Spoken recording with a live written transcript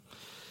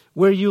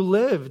where you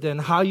lived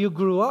and how you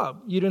grew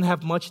up. You didn't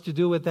have much to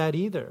do with that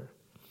either.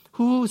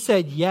 Who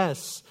said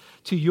yes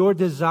to your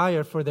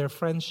desire for their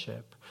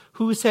friendship?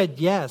 Who said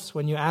yes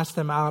when you asked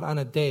them out on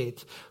a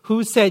date?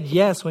 Who said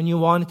yes when you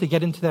wanted to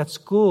get into that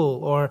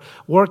school or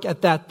work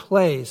at that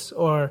place?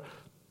 And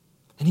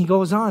he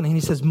goes on and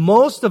he says,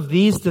 most of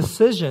these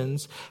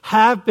decisions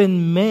have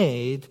been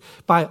made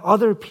by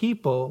other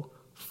people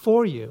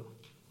for you.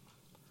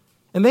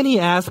 And then he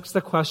asks the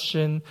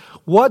question,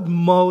 what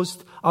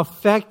most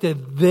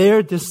affected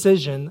their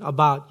decision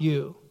about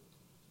you?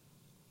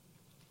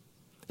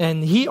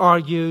 And he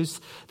argues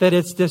that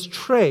it's this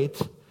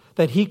trait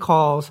that he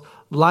calls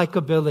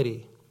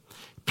likability.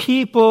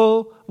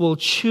 People will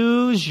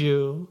choose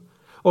you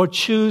or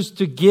choose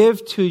to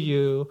give to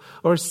you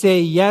or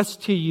say yes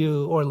to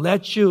you or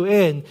let you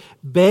in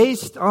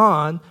based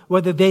on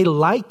whether they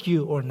like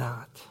you or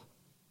not.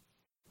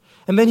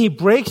 And then he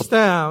breaks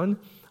down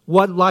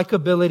what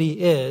likability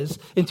is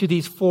into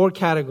these 4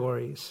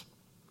 categories.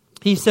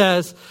 He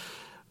says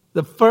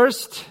the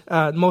first,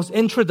 most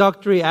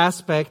introductory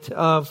aspect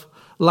of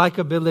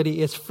likability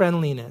is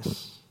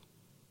friendliness.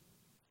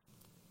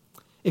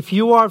 If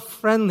you are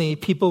friendly,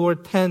 people will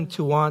tend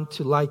to want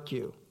to like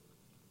you.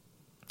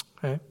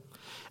 Okay?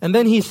 And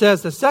then he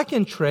says the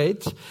second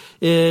trait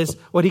is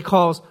what he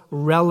calls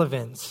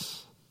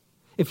relevance.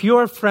 If you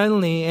are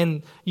friendly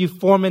and you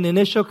form an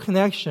initial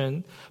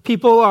connection,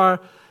 people are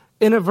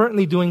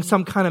inadvertently doing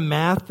some kind of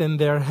math in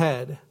their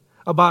head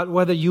about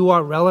whether you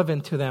are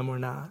relevant to them or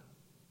not.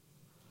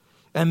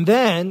 And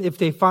then, if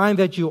they find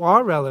that you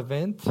are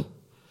relevant,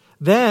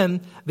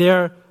 then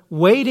they're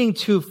waiting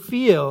to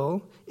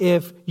feel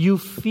if you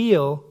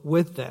feel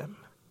with them.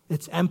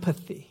 It's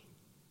empathy.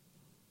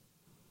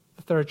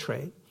 The third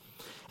trait.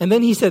 And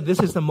then he said this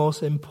is the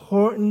most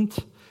important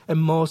and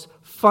most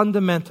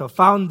fundamental,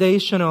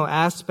 foundational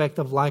aspect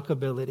of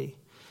likability.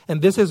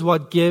 And this is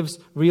what gives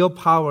real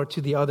power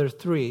to the other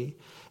 3.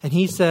 And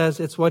he says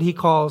it's what he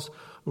calls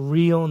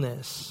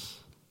realness.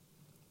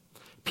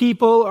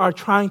 People are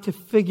trying to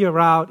figure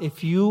out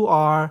if you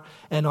are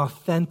an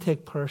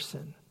authentic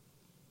person.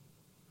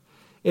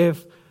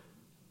 If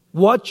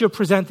what you're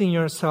presenting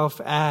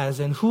yourself as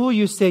and who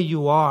you say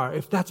you are,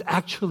 if that's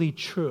actually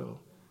true.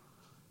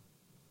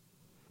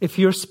 If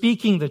you're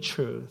speaking the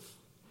truth.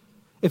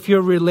 If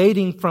you're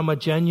relating from a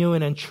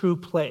genuine and true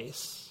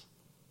place.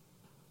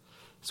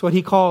 It's what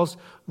he calls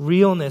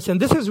realness. And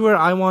this is where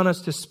I want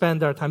us to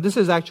spend our time. This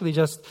is actually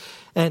just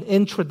an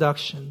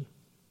introduction.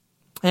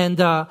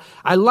 And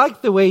I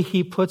like the way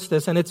he puts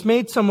this, and it's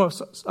made some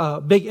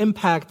big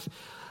impact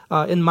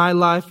in my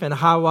life and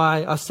how I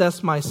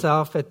assess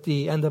myself at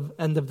the end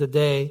of the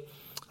day,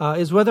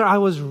 is whether I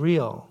was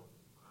real,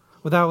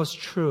 whether I was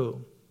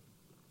true.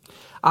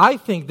 I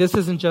think this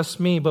isn't just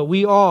me, but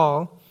we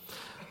all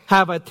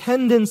have a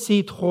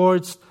tendency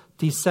towards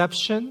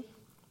deception,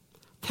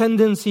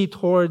 tendency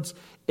towards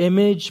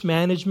image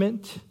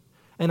management,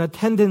 and a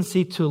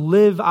tendency to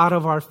live out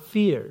of our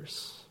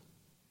fears.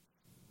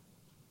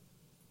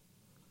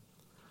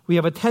 We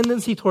have a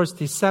tendency towards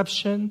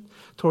deception,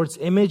 towards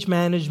image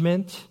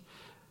management,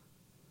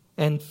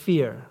 and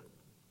fear.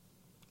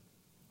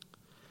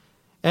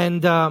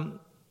 And I've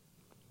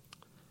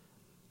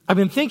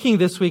been thinking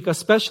this week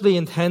especially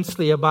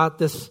intensely about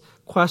this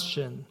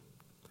question.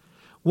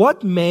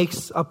 What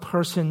makes a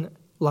person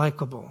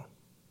likable?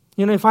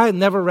 You know, if I had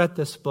never read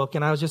this book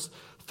and I was just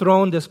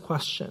thrown this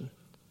question,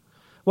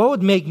 what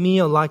would make me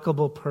a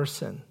likable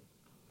person?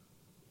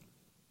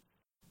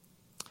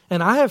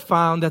 And I have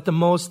found that the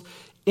most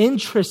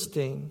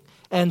interesting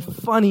and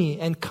funny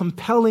and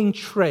compelling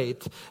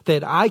trait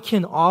that I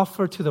can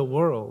offer to the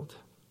world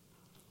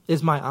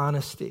is my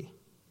honesty.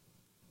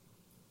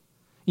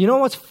 You know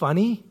what's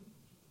funny?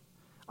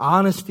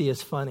 Honesty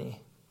is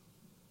funny.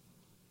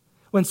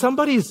 When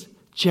somebody's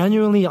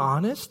genuinely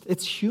honest,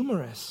 it's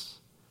humorous.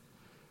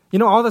 You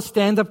know, all the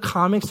stand-up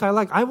comics I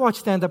like, I watch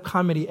stand-up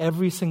comedy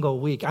every single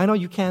week. I know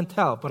you can't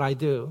tell, but I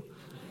do.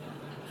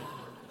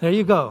 There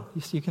you go.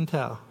 You can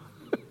tell.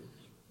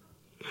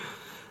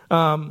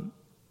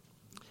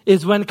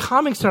 Is when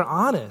comics are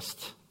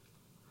honest,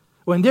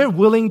 when they're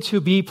willing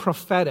to be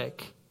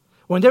prophetic,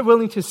 when they're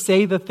willing to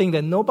say the thing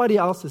that nobody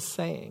else is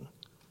saying,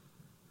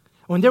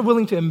 when they're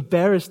willing to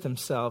embarrass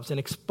themselves and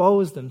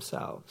expose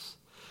themselves.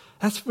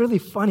 That's really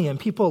funny, and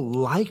people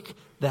like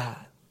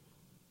that.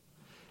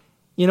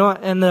 You know,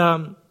 and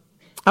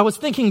I was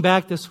thinking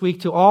back this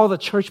week to all the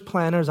church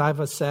planners I've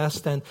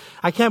assessed, and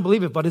I can't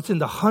believe it, but it's in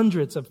the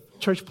hundreds of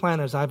church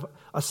planners I've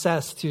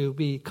assessed to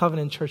be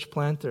covenant church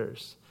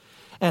planters.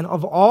 And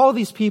of all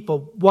these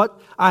people, what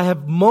I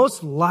have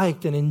most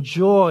liked and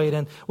enjoyed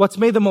and what's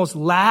made the most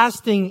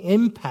lasting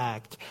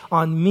impact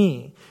on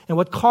me and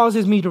what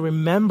causes me to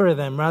remember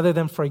them rather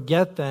than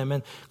forget them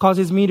and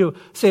causes me to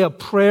say a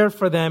prayer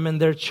for them in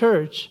their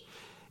church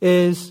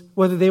is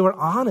whether they were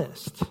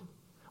honest,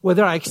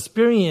 whether I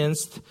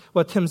experienced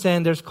what Tim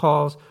Sanders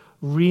calls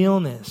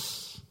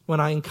realness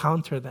when I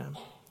encounter them.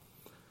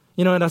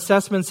 You know, in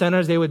assessment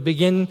centers, they would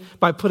begin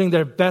by putting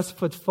their best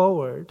foot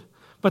forward.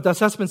 But the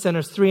assessment center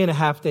is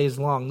 3.5 days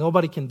long.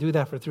 Nobody can do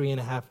that for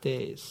 3.5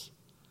 days.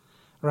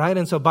 Right?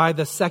 And so by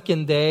the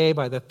second day,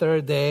 by the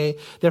third day,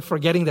 they're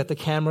forgetting that the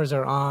cameras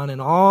are on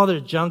and all their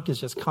junk is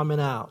just coming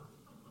out.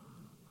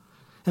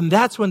 And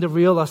that's when the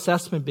real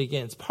assessment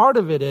begins. Part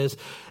of it is,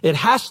 it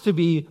has to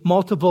be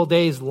multiple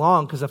days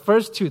long because the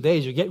first 2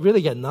 days you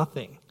really get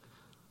nothing.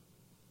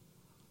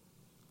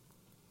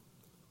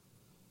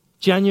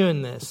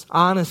 Genuineness,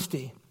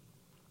 honesty.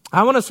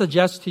 I want to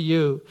suggest to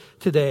you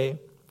today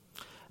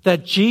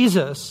that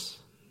Jesus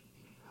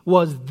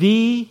was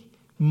the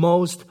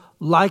most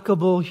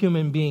likable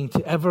human being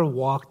to ever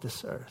walk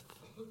this earth.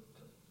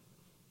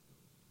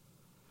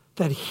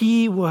 That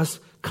he was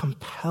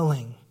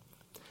compelling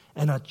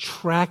and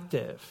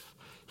attractive.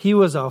 He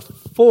was a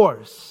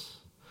force.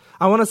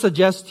 I want to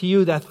suggest to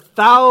you that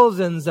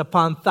thousands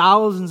upon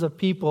thousands of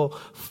people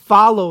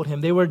followed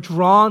him. They were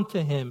drawn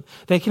to him.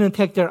 They couldn't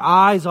take their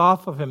eyes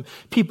off of him.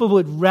 People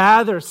would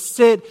rather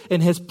sit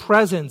in his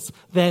presence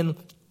than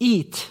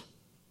eat,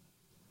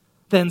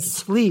 than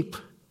sleep.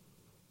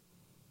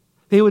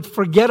 They would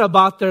forget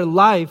about their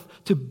life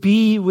to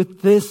be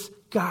with this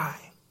guy.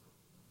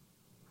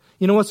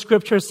 You know what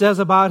Scripture says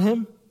about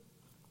him?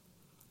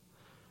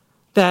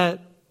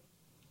 That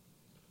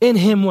in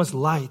him was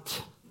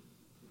light.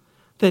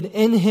 That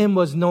in him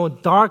was no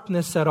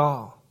darkness at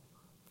all.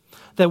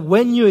 That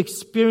when you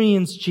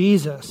experience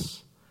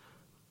Jesus,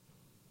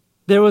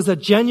 there was a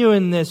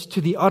genuineness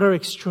to the utter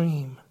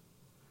extreme.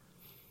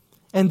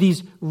 And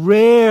these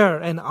rare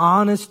and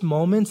honest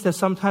moments that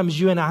sometimes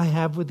you and I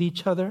have with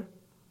each other.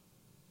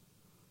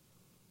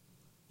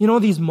 You know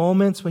these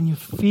moments when you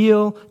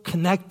feel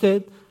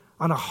connected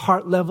on a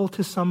heart level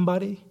to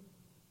somebody?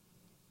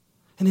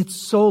 And it's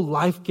so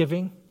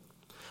life-giving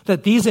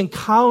that these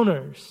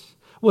encounters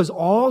was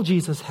all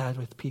Jesus had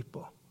with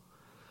people.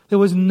 There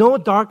was no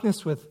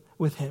darkness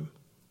with him.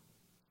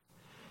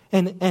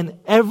 And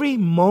every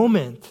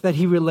moment that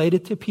he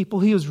related to people,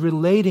 he was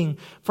relating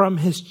from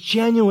his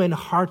genuine,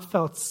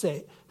 heartfelt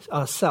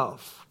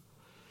self.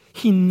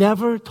 He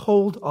never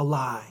told a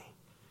lie.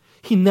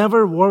 He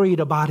never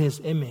worried about his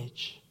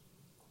image.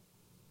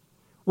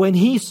 When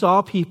he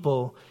saw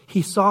people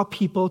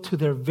to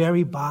their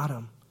very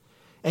bottom.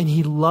 And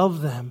he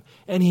loved them,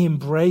 and he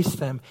embraced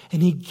them,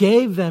 and he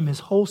gave them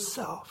his whole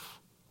self.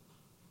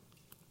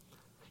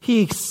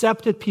 He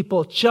accepted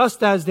people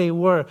just as they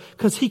were,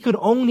 because he could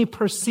only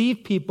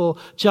perceive people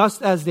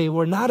just as they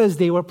were, not as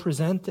they were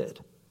presented.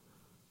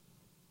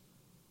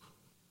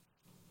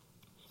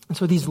 And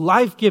so these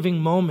life-giving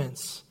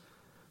moments,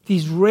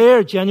 these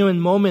rare, genuine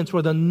moments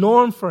were the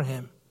norm for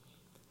him.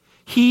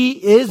 He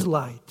is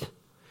light,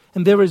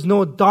 and there is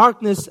no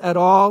darkness at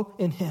all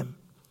in him.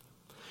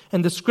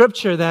 And the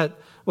scripture that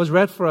was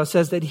read for us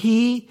says that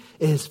he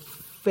is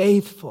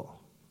faithful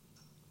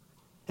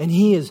and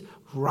he is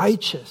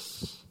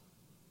righteous.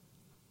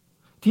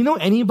 Do you know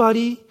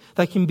anybody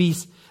that can be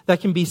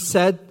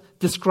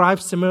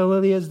described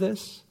similarly as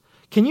this?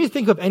 Can you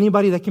think of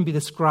anybody that can be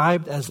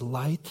described as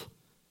light,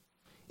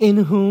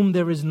 in whom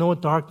there is no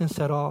darkness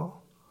at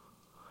all?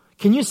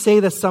 Can you say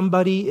that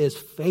somebody is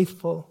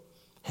faithful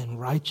and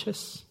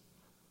righteous?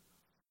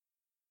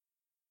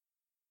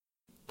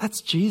 That's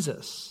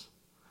Jesus.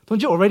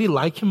 Don't you already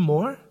like him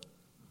more?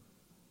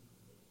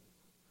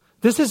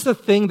 This is the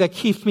thing that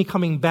keeps me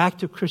coming back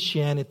to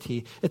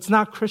Christianity. It's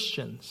not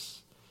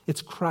Christians.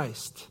 It's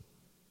Christ.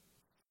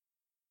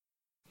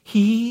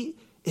 He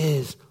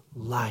is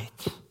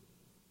light.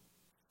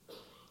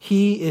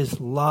 He is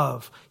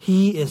love.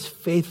 He is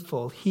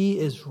faithful. He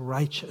is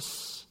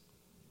righteous.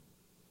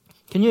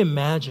 Can you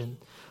imagine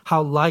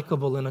how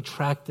likable and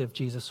attractive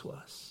Jesus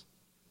was?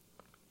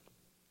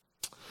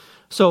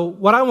 So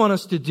what I want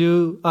us to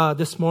do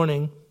this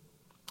morning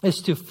is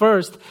to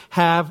first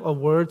have a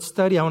word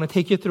study. I want to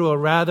take you through a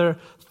rather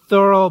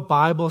thorough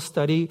Bible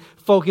study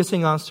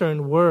focusing on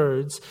certain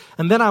words.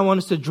 And then I want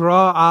us to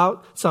draw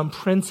out some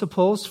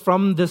principles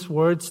from this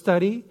word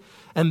study.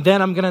 And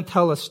then I'm going to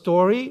tell a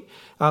story,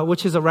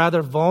 which is a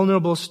rather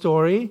vulnerable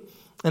story.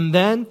 And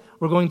then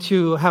we're going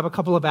to have a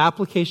couple of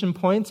application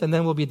points, and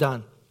then we'll be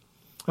done.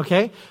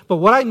 Okay? But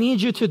what I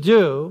need you to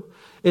do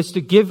is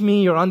to give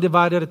me your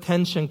undivided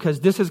attention,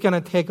 because this is going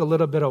to take a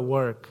little bit of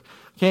work.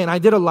 Okay, and I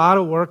did a lot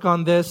of work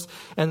on this,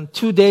 and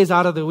 2 days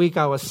out of the week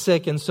I was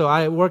sick, and so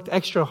I worked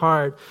extra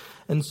hard.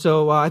 And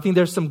so I think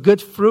there's some good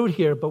fruit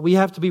here, but we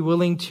have to be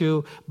willing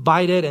to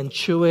bite it and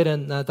chew it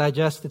and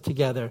digest it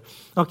together.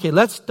 Okay,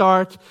 let's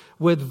start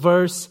with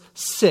verse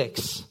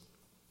 6.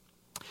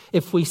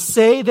 If we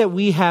say that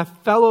we have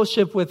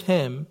fellowship with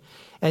him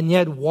and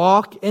yet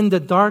walk in the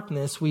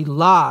darkness, we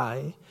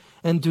lie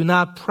and do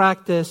not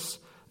practice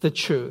the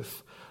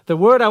truth. The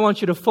word I want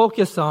you to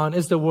focus on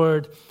is the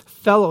word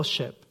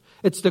fellowship.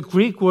 It's the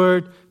Greek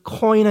word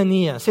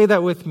koinonia. Say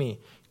that with me.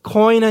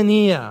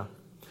 Koinonia.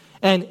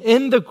 And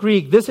in the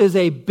Greek, this is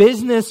a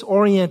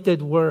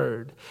business-oriented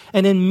word.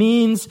 And it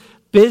means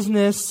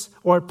business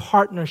or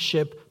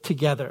partnership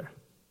together.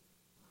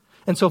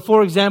 And so,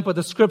 for example,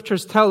 the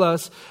scriptures tell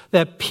us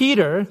that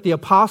Peter, the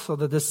apostle,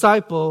 the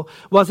disciple,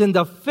 was in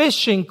the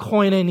fishing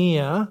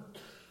koinonia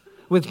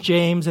with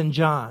James and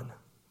John.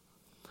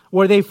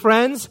 Were they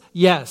friends?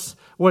 Yes.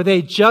 Were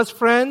they just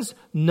friends?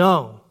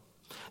 No.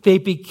 They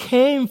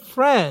became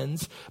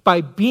friends by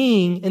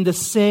being in the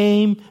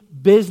same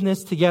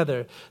business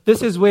together.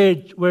 This is where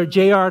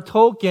J.R.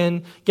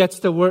 Tolkien gets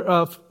the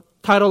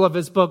title of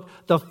his book,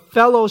 The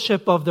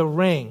Fellowship of the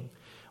Ring,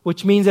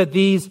 which means that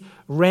these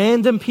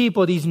random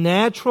people, these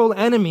natural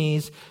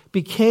enemies,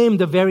 became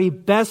the very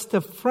best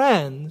of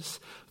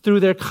friends through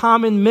their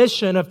common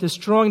mission of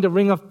destroying the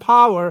Ring of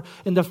Power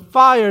in the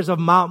fires of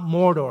Mount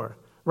Mordor,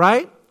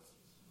 right?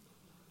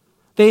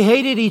 They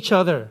hated each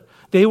other.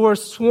 They were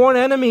sworn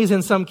enemies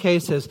in some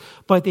cases,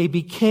 but they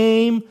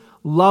became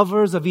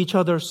lovers of each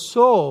other's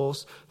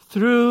souls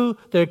through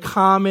their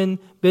common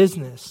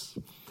business.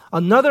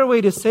 Another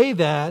way to say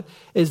that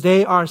is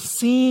they are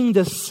seeing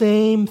the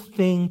same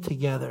thing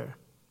together.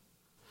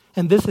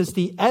 And this is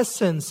the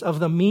essence of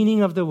the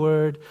meaning of the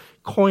word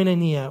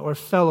koinonia or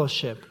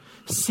fellowship,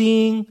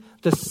 seeing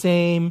the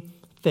same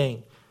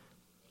thing.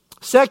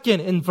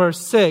 Second, in verse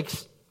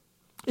 6,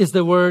 is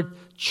the word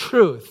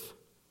truth.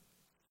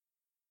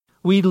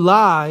 We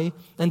lie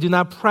and do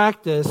not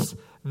practice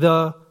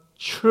the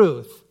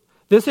truth.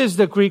 This is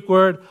the Greek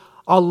word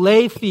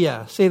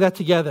aletheia. Say that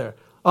together.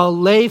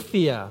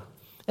 Aletheia.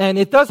 And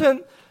it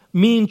doesn't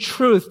mean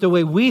truth the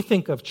way we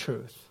think of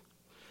truth.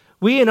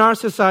 We in our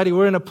society,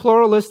 we're in a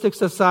pluralistic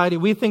society.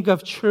 We think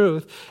of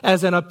truth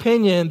as an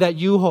opinion that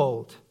you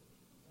hold.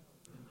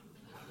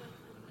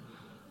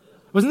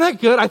 Wasn't that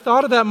good? I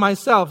thought of that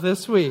myself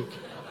this week.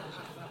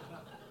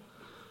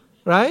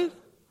 Right?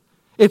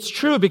 It's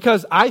true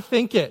because I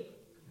think it.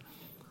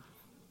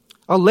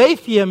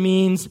 Aletheia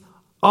means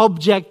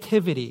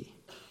objectivity,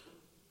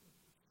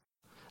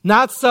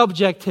 not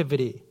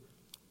subjectivity.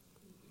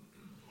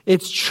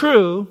 It's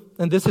true,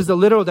 and this is the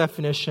literal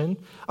definition,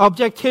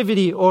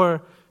 objectivity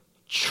or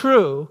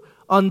true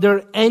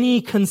under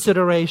any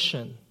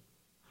consideration,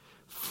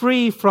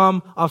 free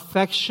from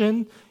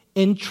affection,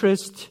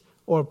 interest,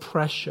 or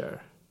pressure.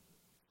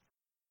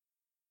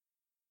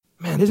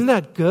 Man, isn't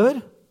that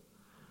good?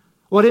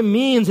 What it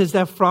means is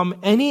that from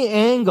any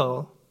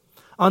angle,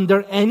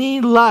 under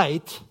any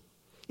light,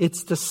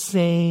 it's the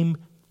same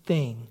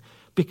thing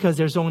because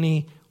there's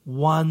only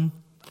one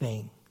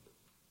thing.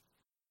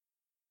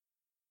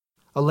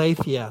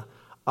 Aletheia,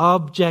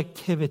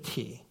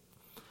 objectivity.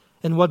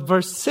 And what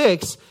verse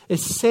 6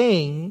 is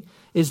saying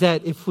is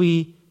that if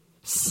we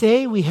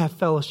say we have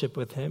fellowship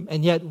with Him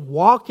and yet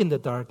walk in the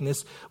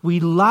darkness, we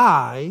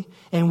lie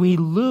and we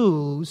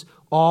lose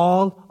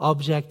all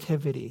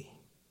objectivity.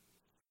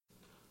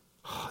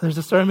 There's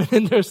a sermon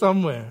in there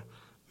somewhere.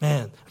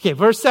 Man. Okay,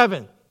 verse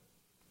 7.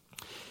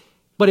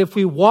 But if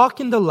we walk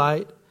in the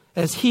light,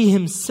 as He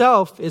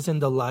Himself is in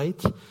the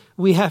light,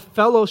 we have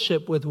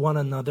fellowship with one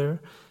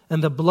another,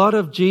 and the blood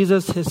of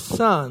Jesus, His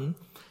Son,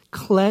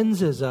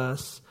 cleanses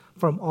us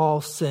from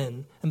all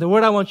sin. And the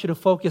word I want you to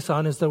focus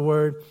on is the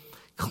word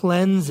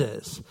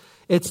cleanses.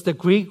 It's the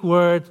Greek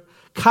word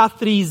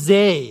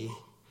kathrize.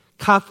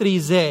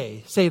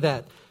 Kathrize. Say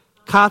that.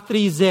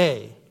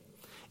 Kathrize.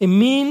 It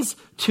means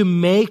to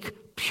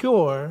make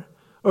pure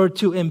or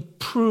to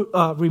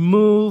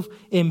remove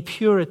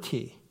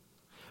impurity.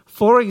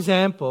 For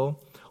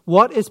example,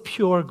 what is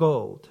pure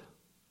gold?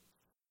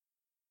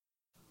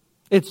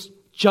 It's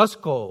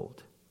just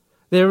gold.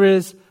 There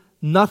is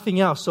nothing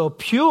else. So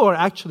pure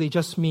actually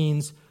just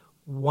means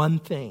one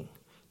thing.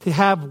 To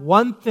have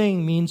one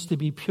thing means to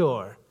be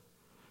pure.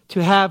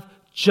 To have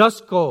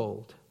just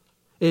gold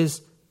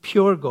is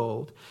pure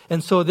gold.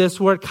 And so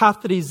this word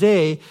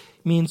kathrize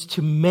means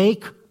to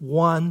make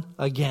one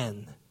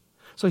again.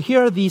 So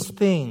here are these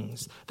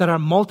things that are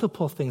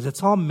multiple things.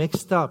 It's all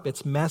mixed up.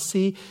 It's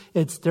messy.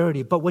 It's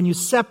dirty. But when you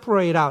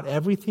separate out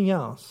everything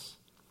else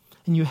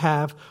and you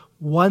have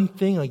one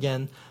thing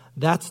again,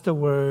 that's the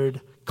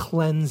word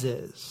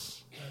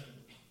cleanses.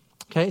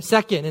 Okay.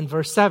 Second, in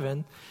verse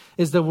 7,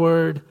 is the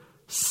word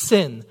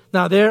sin.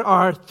 Now, there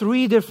are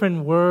 3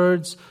 different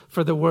words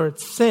for the word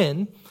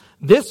sin.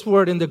 This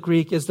word in the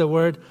Greek is the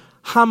word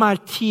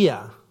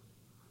hamartia.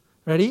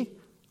 Ready?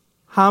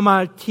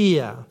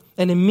 Hamartia.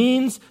 And it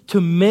means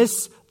to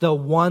miss the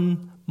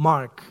one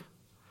mark.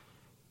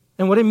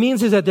 And what it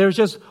means is that there's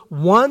just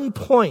one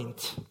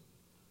point.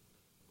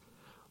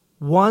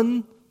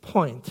 One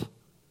point.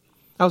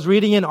 I was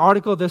reading an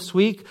article this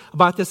week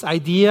about this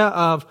idea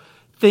of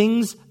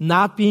things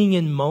not being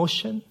in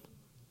motion.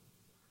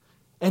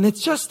 And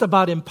it's just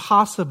about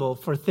impossible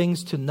for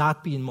things to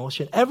not be in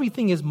motion.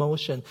 Everything is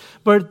motion.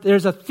 But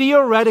there's a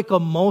theoretical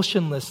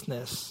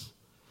motionlessness.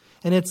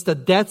 And it's the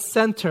dead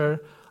center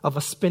of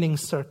a spinning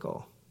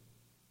circle.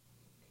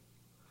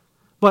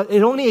 But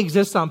it only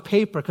exists on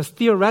paper because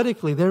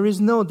theoretically there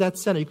is no dead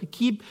center. You could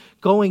keep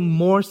going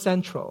more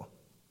central.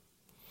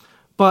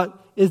 But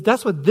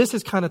that's what this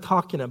is kind of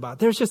talking about.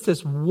 There's just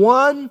this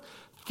one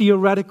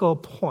theoretical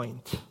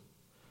point.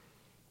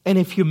 And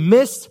if you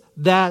miss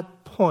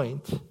that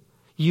point,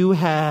 you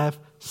have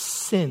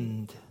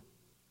sinned.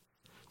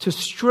 To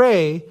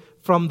stray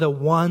from the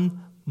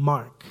one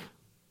mark.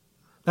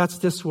 That's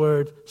this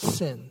word,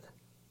 sin.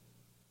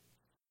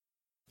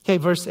 Okay,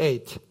 verse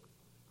 8.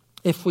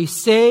 If we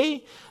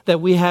say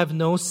that we have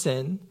no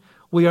sin,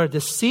 we are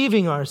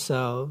deceiving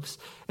ourselves,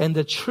 and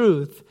the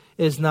truth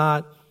is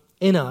not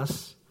in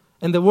us.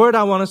 And the word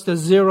I want us to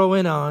zero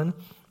in on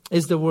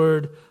is the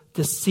word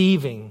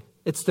deceiving.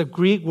 It's the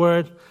Greek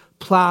word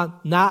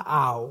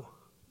planao.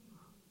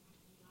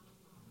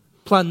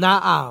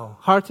 Planao.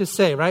 Hard to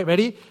say, right?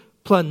 Ready?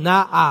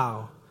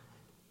 Planao.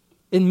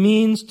 It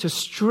means to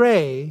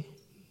stray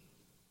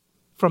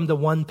from the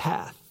one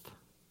path.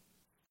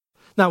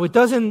 Now, it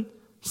doesn't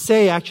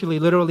say actually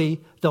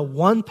literally the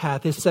one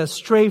path. It says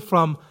stray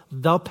from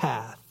the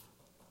path.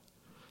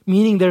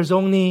 Meaning there's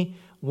only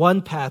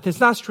one path. It's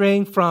not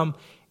straying from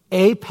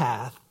a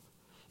path.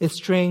 It's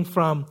straying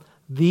from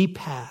the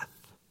path.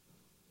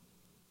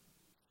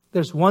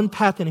 There's one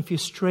path, and if you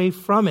stray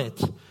from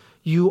it,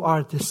 you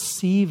are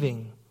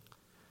deceiving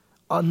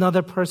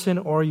another person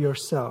or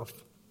yourself.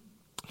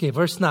 Okay,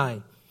 verse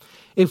 9.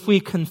 If we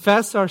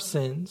confess our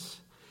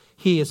sins,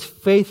 He is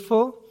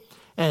faithful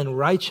and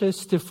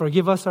righteous to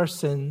forgive us our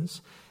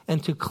sins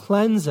and to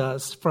cleanse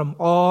us from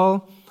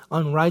all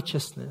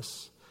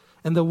unrighteousness.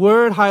 And the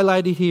word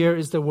highlighted here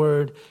is the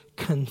word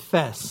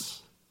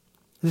confess.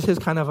 This is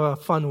kind of a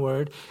fun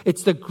word.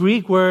 It's the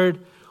Greek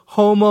word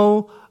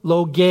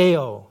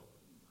homologeo.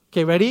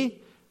 Okay,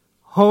 ready?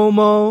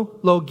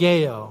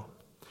 Homologeo.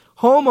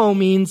 Homo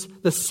means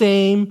the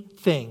same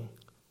thing,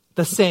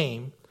 the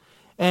same.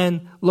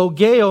 And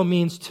logeo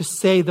means to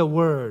say the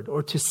word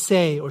or to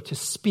say or to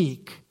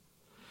speak.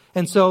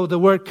 And so the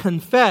word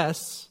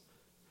confess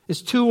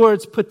is two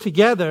words put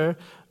together,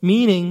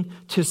 meaning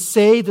to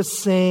say the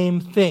same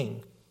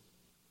thing.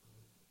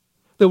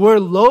 The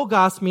word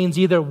logos means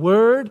either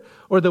word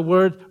or the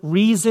word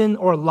reason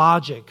or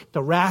logic,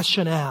 the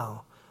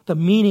rationale, the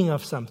meaning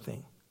of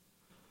something.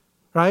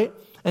 Right?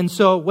 And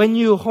so when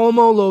you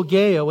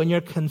homologeo, when you're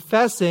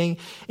confessing,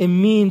 it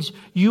means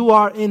you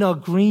are in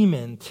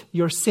agreement.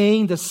 You're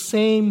saying the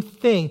same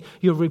thing.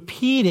 You're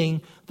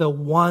repeating the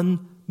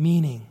one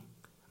meaning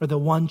or the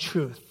one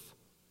truth.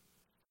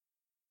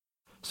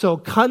 So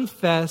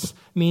confess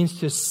means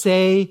to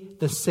say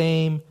the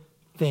same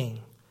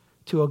thing,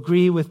 to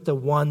agree with the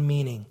one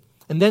meaning.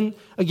 And then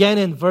again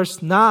in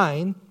verse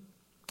 9,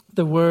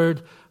 the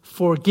word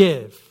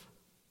forgive.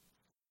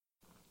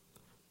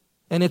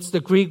 And it's the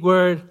Greek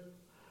word,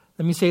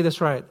 let me say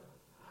this right,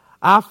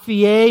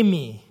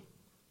 aphiemi.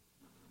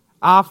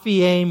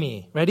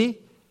 Aphiemi. Ready?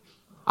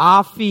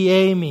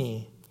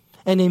 Aphiemi.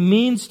 And it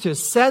means to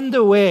send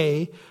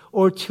away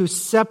or to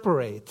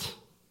separate.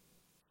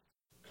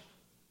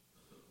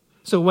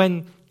 So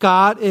when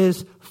God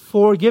is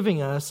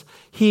forgiving us,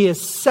 He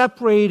is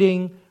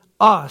separating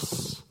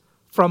us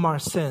from our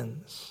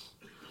sins.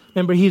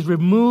 Remember, He's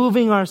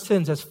removing our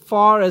sins as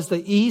far as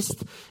the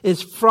east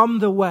is from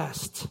the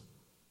west.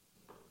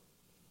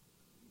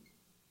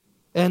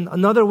 And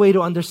another way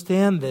to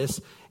understand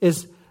this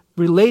is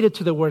related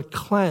to the word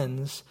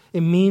cleanse.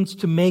 It means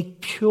to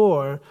make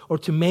pure or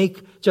to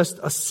make just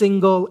a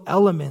single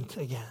element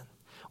again.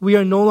 We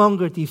are no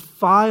longer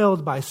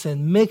defiled by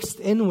sin, mixed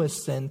in with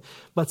sin,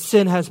 but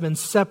sin has been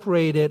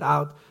separated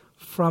out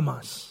from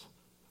us.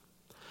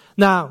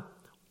 Now,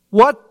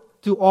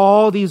 what do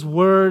all these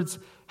words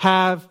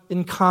have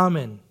in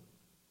common?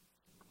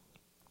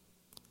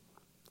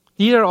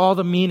 These are all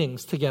the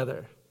meanings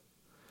together.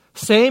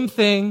 Same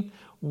thing,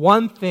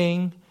 one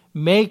thing,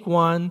 make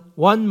one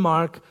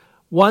mark,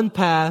 one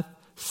path,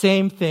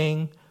 same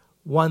thing,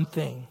 one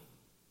thing.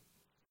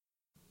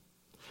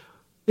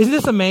 Isn't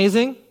this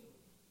amazing?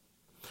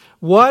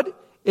 What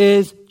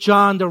is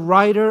John, the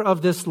writer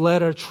of this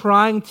letter,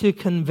 trying to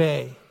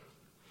convey?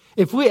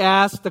 If we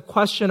ask the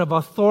question of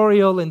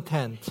authorial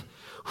intent,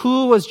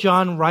 who was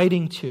John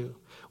writing to?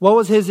 What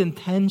was his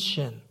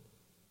intention?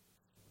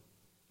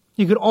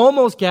 You could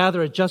almost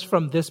gather it just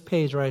from this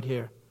page right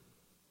here.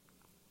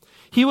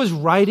 He was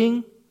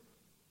writing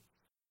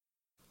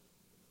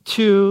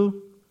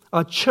to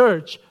a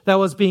church that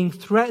was being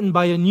threatened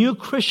by a new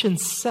Christian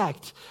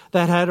sect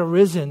that had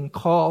arisen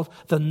called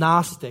the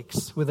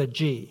Gnostics with a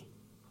G.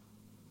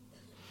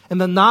 And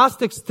the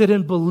Gnostics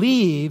didn't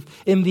believe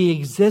in the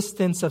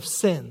existence of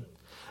sin.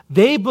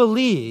 They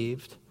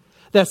believed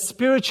that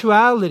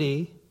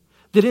spirituality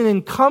didn't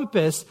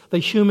encompass the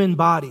human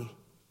body.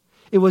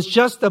 It was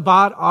just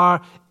about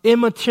our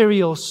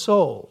immaterial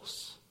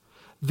souls.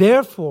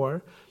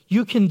 Therefore,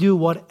 you can do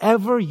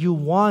whatever you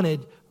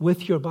wanted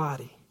with your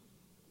body.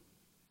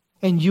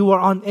 And you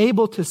are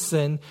unable to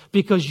sin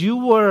because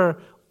you were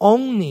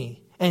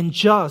only and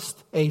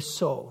just a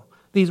soul.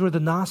 These were the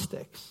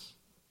Gnostics.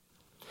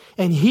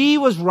 And he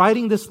was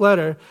writing this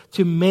letter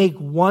to make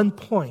one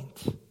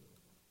point.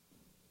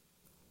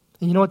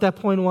 And you know what that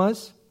point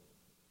was?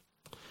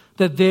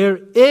 That there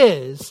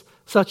is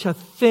such a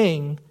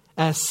thing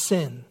as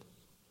sin.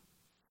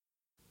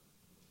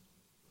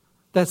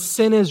 That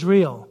sin is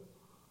real.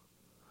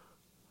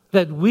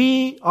 That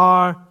we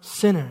are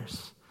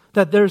sinners.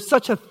 That there's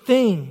such a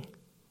thing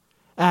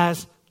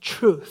as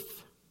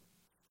truth.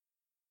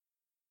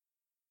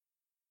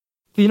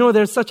 Do you know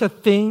there's such a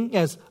thing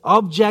as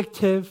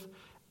objective,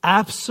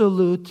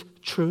 absolute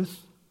truth.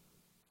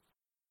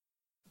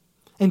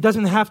 And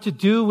doesn't have to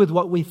do with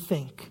what we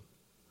think.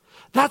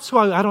 That's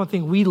why I don't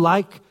think we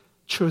like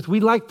truth. We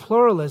like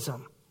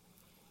pluralism.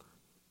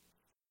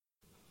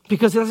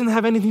 Because it doesn't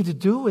have anything to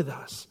do with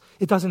us.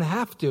 It doesn't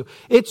have to.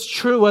 It's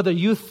true whether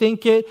you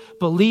think it,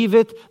 believe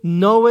it,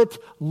 know it,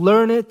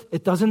 learn it.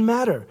 It doesn't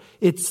matter.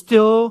 It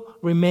still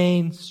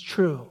remains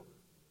true.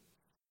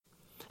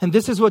 And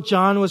this is what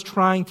John was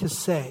trying to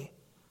say.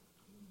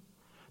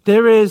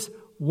 There is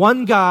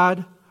one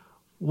God,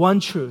 one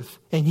truth,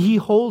 and He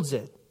holds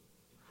it.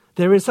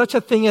 There is such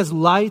a thing as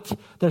light.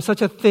 There's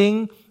such a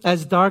thing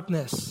as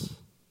darkness.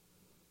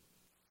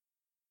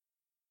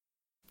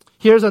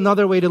 Here's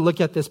another way to look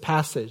at this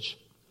passage.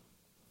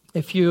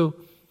 I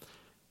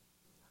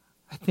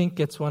think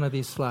it's one of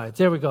these slides.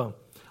 There we go.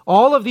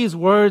 All of these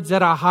words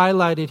that are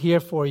highlighted here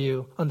for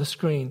you on the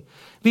screen,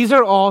 these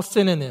are all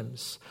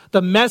synonyms.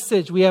 The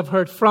message we have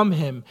heard from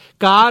Him.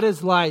 God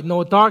is light,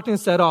 no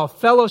darkness at all.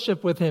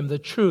 Fellowship with Him, the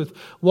truth.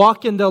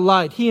 Walk in the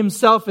light. He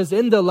Himself is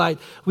in the light.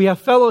 We have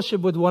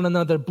fellowship with one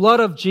another. Blood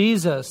of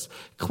Jesus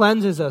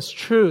cleanses us.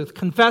 Truth.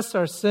 Confess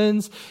our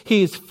sins.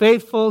 He is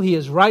faithful. He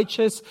is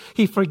righteous.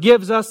 He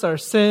forgives us our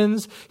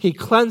sins. He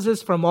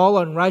cleanses from all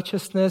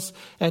unrighteousness,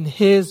 and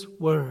His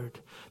word.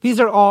 These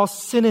are all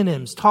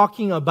synonyms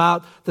talking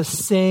about the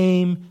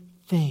same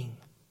thing.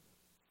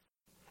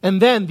 And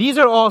then these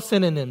are all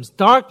synonyms.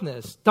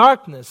 Darkness,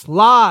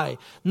 lie,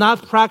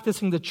 not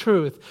practicing the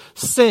truth.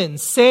 Sin,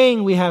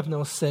 saying we have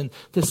no sin.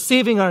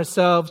 Deceiving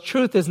ourselves,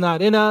 truth is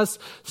not in us.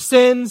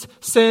 Sins,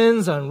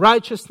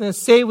 unrighteousness,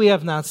 say we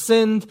have not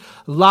sinned.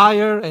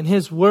 Liar, and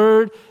His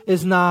word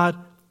is not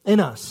in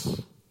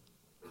us.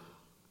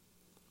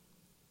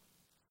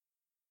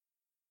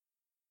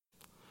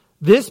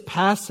 This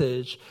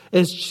passage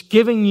is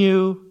giving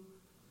you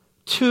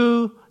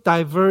two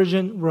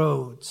divergent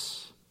roads.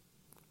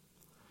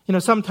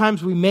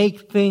 Sometimes we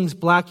make things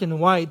black and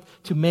white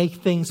to make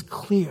things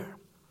clear,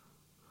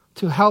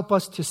 to help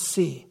us to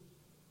see.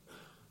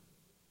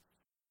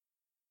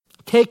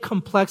 Take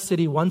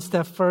complexity one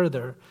step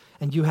further,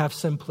 and you have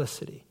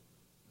simplicity.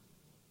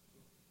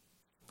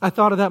 I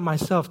thought of that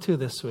myself too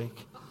this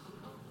week.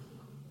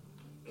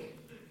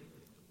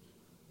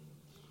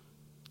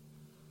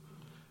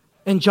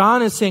 And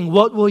John is saying,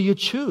 what will you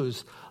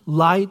choose?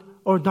 Light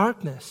or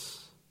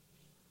darkness?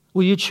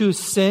 Will you choose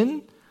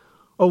sin?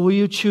 Or will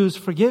you choose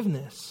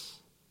forgiveness?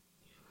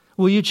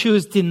 Will you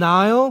choose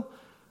denial?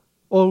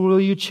 Or will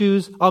you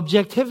choose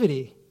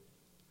objectivity?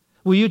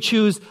 Will you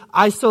choose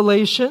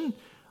isolation?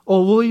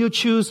 Or will you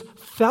choose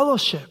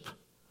fellowship?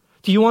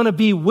 Do you want to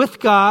be with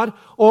God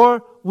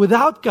or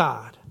without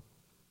God?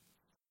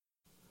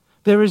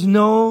 There is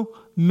no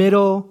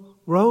middle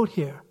road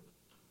here.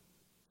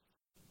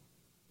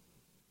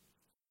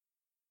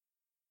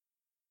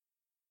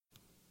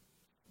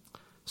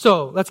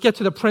 So let's get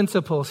to the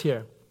principles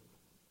here.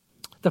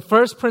 The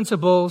first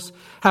principles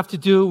have to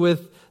do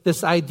with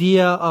this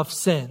idea of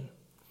sin.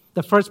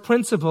 The first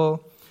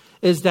principle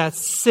is that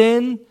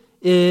sin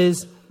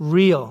is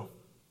real.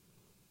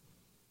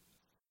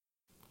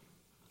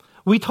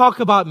 We talk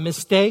about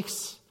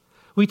mistakes.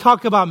 We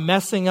talk about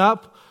messing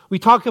up. We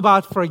talk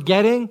about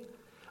forgetting.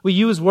 We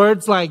use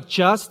words like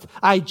just.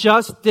 I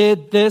just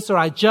did this, or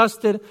I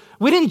just did.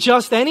 We didn't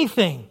just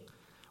anything.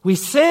 We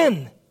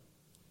sin.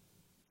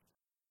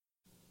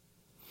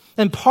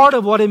 And part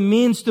of what it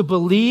means to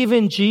believe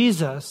in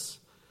Jesus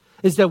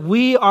is that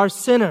we are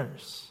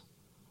sinners.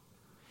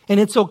 And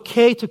it's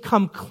okay to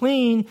come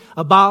clean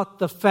about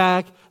the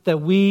fact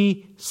that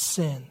we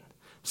sin.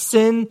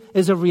 Sin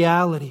is a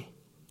reality.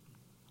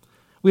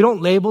 We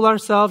don't label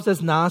ourselves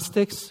as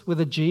Gnostics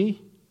with a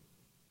G,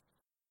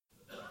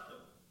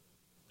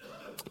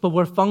 but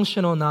we're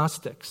functional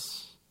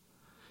Gnostics.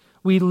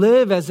 We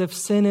live as if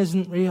sin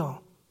isn't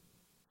real.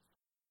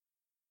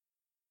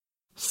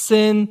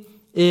 Sin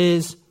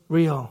is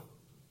real.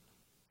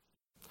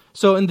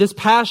 So in this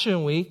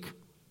Passion Week,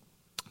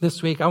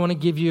 this week, I want to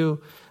give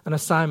you an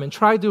assignment.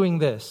 Try doing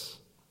this.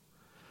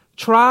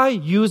 Try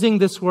using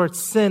this word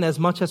sin as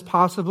much as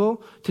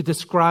possible to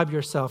describe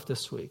yourself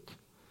this week.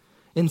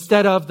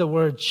 Instead of the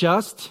word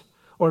just,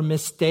 or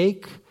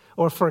mistake,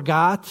 or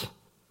forgot,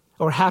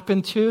 or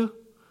happened to,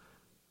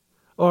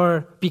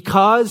 or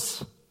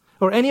because,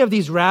 or any of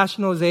these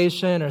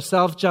rationalization or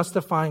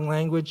self-justifying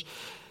language,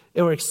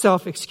 or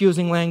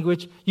self-excusing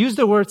language, use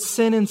the word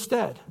sin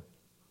instead.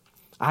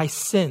 I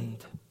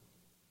sinned.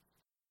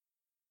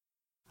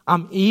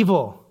 I'm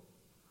evil.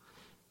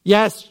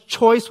 Yes,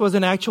 choice was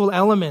an actual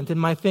element in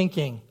my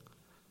thinking.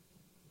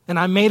 And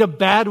I made a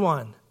bad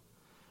one.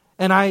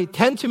 And I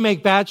tend to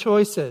make bad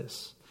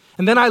choices.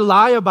 And then I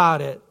lie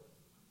about it.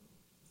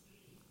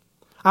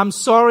 I'm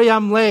sorry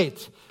I'm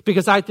late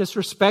because I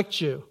disrespect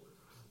you.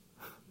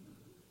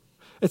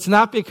 It's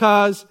not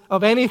because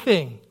of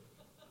anything.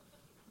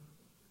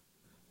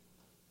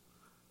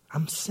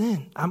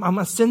 I'm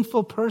a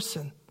sinful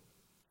person.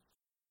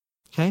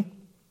 Okay?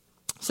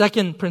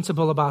 Second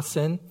principle about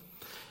sin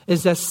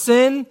is that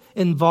sin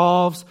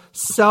involves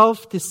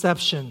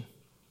self-deception.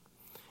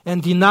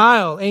 And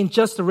denial ain't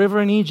just a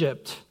river in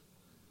Egypt.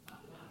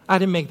 I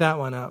didn't make that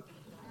one up.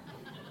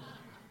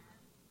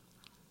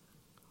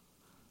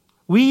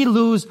 We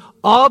lose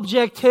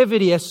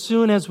objectivity as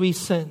soon as we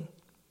sin.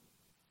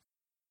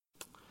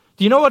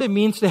 Do you know what it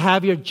means to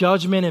have your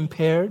judgment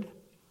impaired?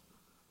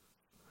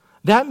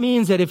 That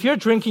means that if you're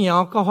drinking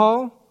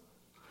alcohol,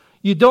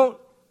 you don't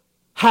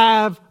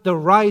have the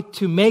right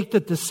to make the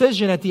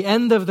decision at the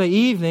end of the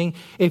evening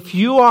if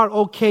you are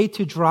okay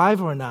to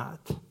drive or not.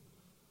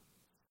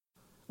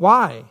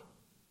 Why?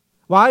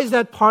 Why is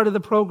that part of the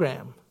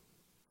program?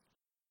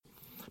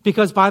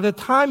 Because by the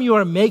time you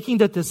are making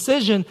the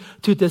decision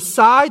to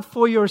decide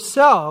for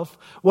yourself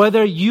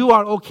whether you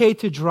are okay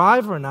to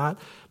drive or not,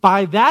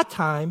 by that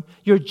time,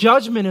 your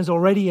judgment is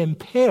already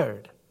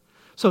impaired.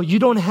 So you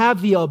don't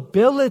have the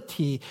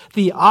ability,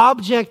 the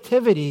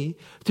objectivity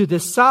to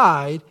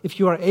decide if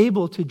you are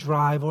able to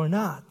drive or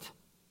not.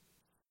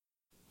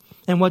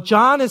 And what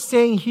John is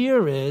saying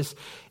here is,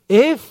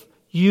 if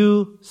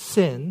you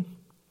sin,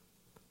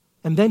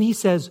 and then he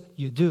says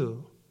you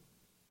do,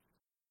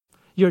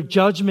 your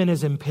judgment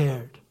is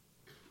impaired.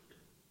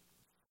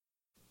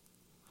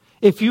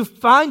 If you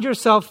find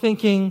yourself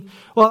thinking,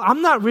 well,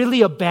 I'm not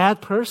really a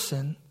bad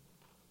person,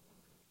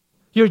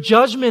 your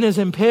judgment is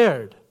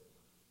impaired.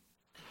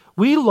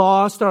 We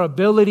lost our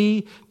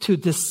ability to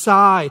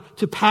decide,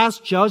 to pass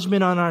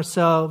judgment on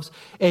ourselves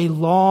a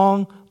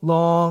long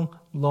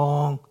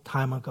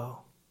time ago.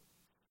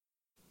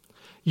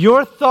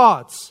 Your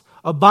thoughts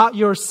about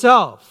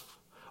yourself,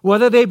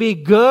 whether they be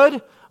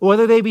good,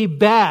 whether they be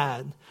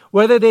bad,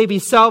 whether they be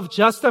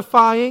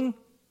self-justifying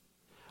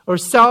or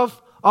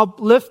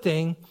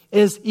self-uplifting,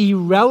 is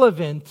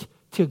irrelevant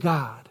to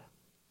God.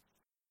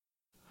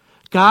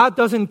 God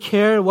doesn't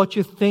care what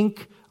you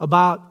think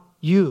about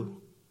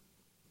you.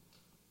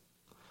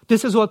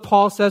 This is what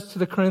Paul says to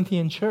the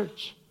Corinthian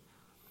church.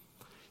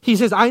 He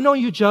says, I know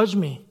you judge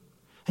me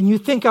and you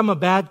think I'm a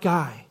bad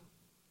guy.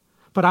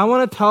 But I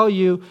want to tell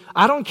you,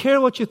 I don't care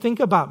what you think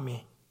about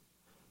me.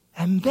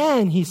 And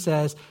then he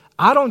says,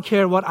 I don't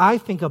care what I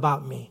think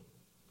about me.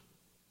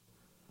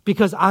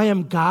 Because I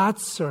am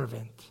God's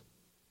servant.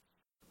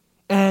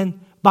 And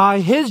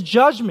by his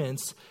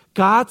judgments,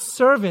 God's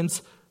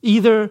servants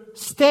either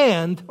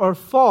stand or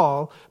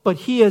fall, but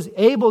he is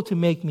able to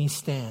make me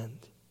stand.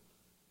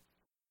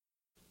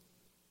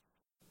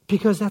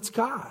 Because that's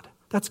God.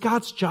 That's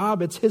God's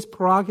job. It's his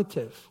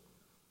prerogative.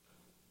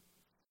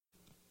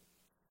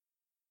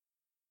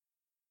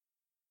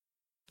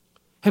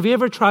 Have you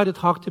ever tried to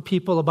talk to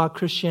people about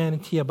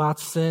Christianity, about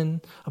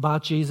sin,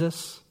 about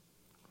Jesus?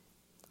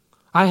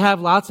 I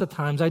have lots of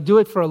times. I do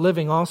it for a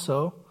living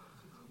also.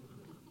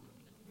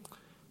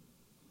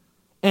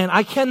 And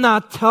I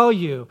cannot tell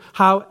you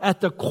how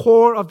at the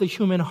core of the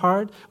human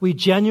heart, we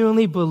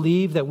genuinely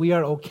believe that we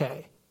are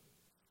okay.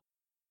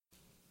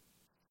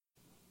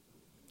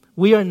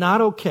 We are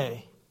not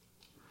okay.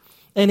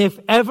 And if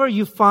ever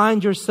you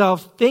find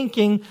yourself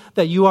thinking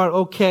that you are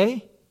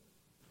okay,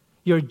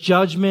 your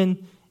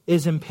judgment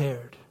is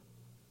impaired.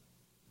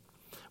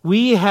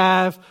 We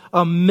have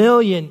a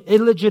million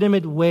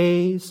illegitimate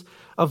ways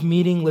of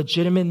meeting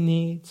legitimate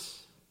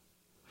needs.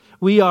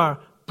 We are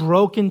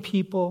broken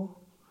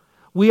people.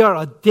 We are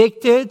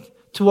addicted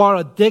to our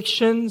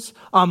addictions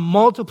on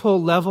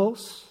multiple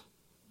levels.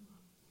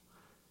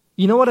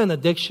 You know what an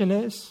addiction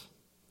is?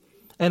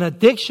 An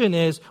addiction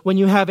is when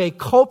you have a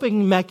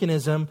coping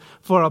mechanism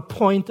for a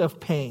point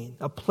of pain,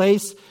 a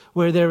place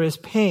where there is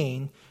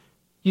pain.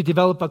 You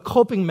develop a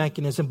coping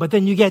mechanism, but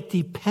then you get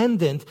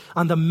dependent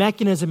on the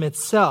mechanism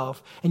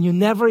itself, and you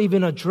never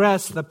even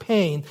address the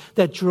pain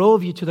that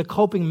drove you to the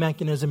coping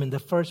mechanism in the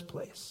first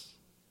place.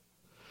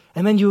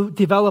 And then you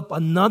develop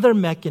another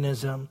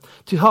mechanism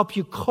to help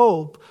you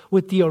cope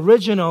with the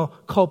original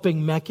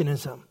coping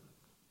mechanism.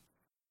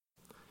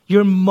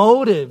 Your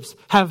motives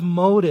have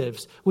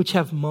motives which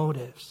have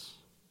motives.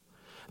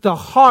 The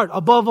heart,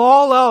 above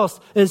all else,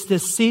 is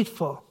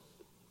deceitful.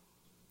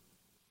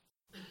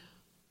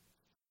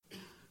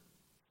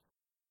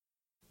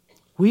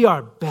 We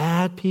are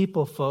bad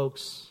people,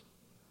 folks.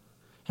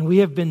 And we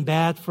have been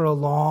bad for a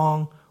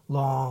long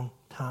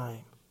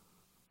time.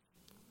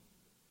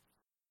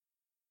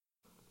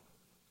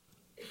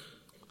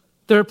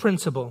 Third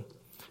principle,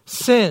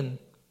 sin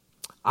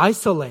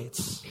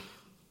isolates.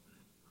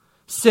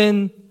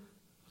 Sin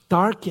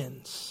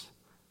darkens.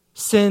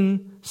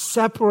 Sin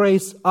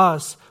separates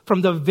us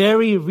from the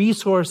very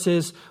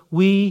resources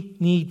we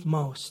need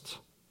most.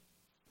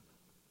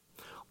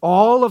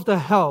 All of the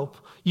help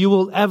you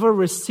will ever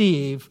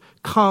receive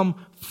come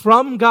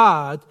from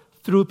God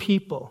through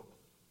people.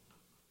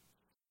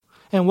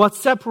 And what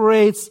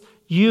separates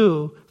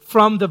you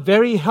from the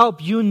very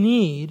help you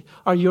need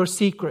are your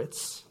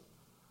secrets.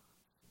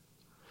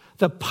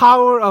 The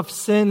power of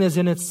sin is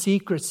in its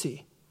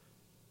secrecy.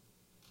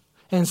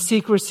 And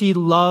secrecy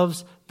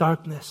loves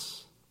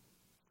darkness.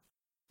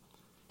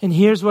 And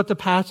here's what the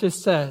passage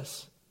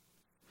says.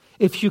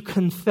 If you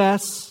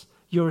confess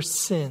your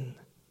sin,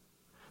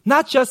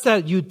 not just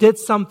that you did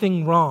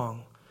something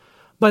wrong,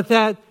 but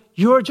that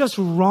you're just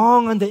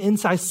wrong on the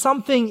inside.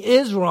 Something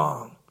is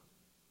wrong.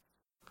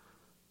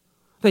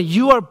 That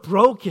you are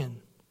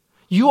broken.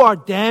 You are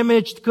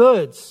damaged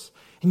goods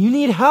and you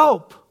need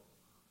help.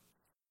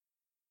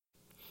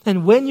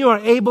 And when you are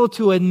able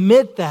to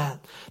admit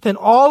that, then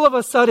all of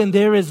a sudden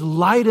there is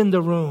light in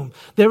the room.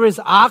 There is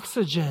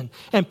oxygen,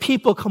 and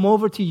people come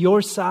over to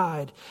your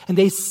side and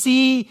they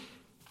see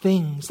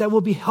things that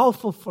will be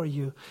helpful for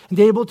you, and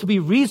they're able to be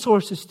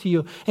resources to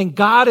you, and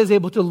God is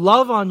able to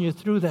love on you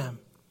through them.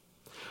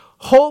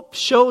 Hope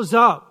shows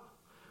up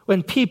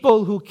when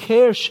people who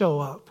care show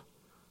up.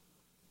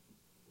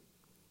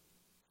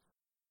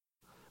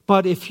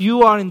 But if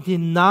you are in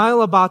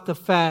denial about the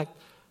fact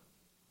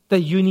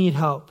that you need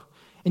help,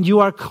 and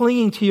you are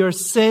clinging to your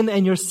sin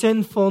and your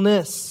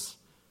sinfulness,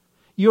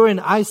 you're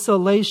in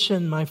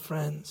isolation, my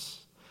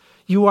friends.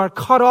 You are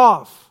cut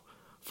off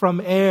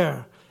from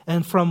air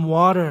and from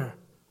water.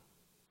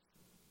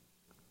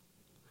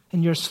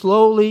 And you're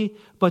slowly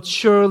but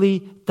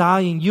surely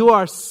dying. You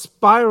are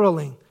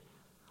spiraling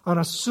on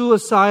a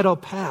suicidal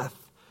path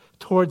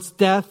towards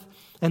death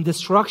and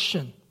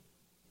destruction.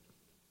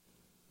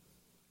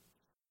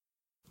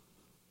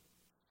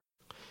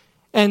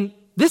 And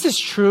this is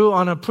true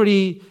on a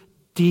pretty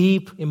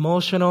deep,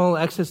 emotional,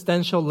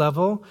 existential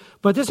level,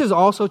 but this is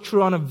also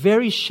true on a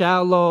very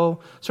shallow,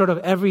 sort of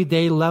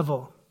everyday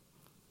level.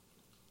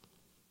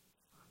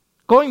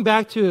 Going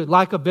back to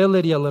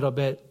likability a little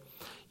bit,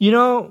 you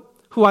know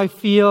who I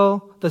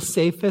feel the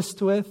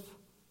safest with?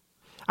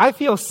 I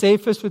feel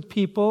safest with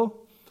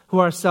people who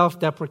are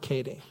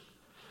self-deprecating,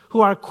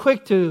 who are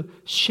quick to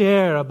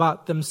share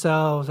about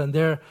themselves and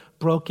their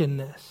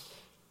brokenness,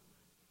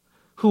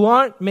 who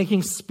aren't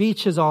making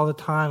speeches all the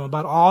time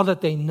about all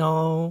that they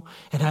know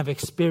and have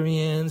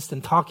experienced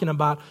and talking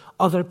about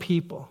other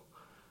people,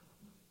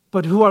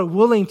 but who are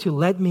willing to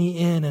let me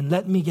in and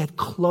let me get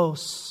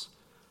close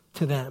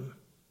to them.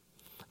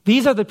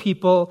 These are the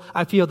people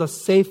I feel the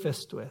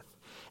safest with.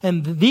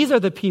 And these are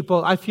the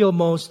people I feel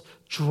most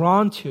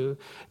drawn to.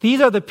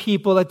 These are the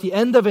people at the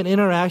end of an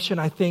interaction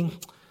I think,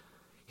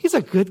 he's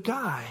a good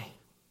guy.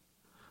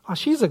 Oh,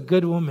 she's a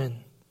good woman.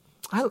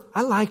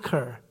 I like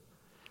her.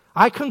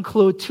 I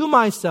conclude to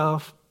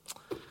myself,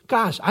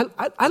 gosh,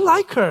 I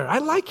like her. I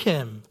like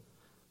him.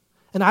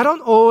 And I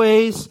don't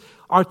always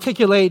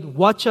articulate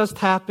what just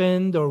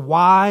happened or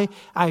why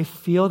I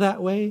feel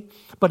that way.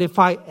 But if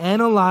I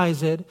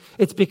analyze it,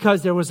 it's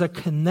because there was a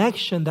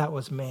connection that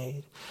was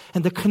made.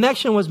 And the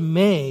connection was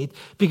made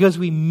because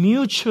we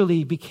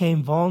mutually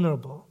became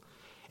vulnerable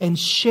and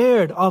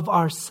shared of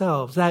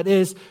ourselves. That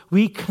is,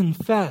 we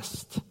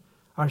confessed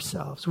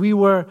ourselves. We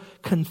were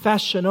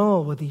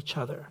confessional with each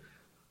other.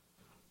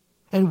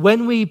 And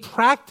when we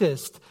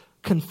practiced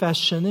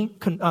confessing,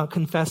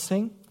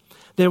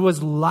 there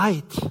was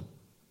light.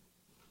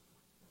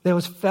 There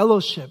was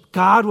fellowship.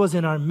 God was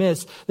in our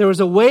midst. There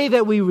was a way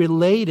that we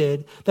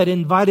related that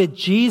invited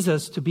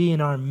Jesus to be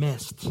in our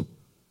midst.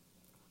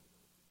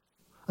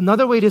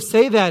 Another way to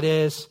say that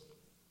is,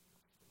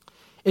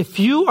 if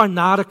you are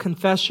not a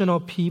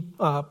confessional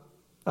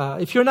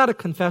if you're not a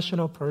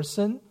confessional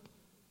person,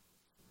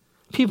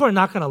 people are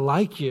not going to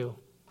like you.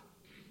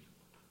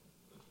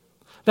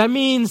 That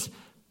means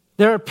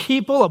there are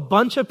people, a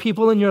bunch of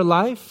people in your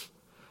life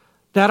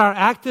that are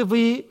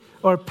actively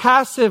or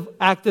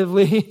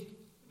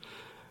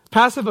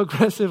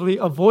passive-aggressively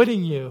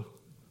avoiding you.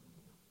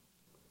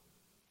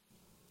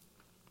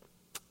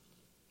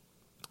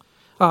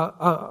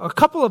 A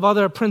couple of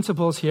other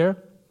principles here.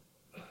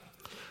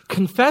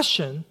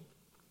 Confession,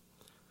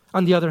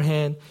 on the other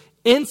hand,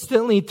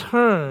 instantly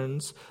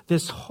turns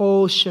this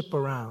whole ship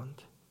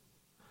around.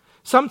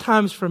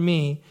 Sometimes for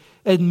me,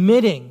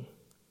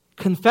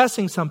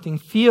 confessing something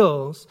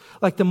feels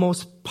like the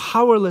most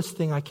powerless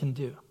thing I can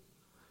do.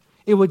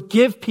 It would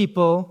give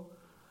people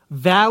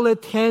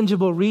valid,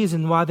 tangible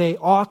reason why they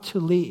ought to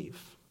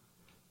leave.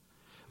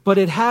 But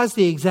it has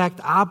the exact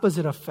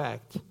opposite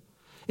effect.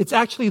 It's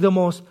actually the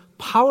most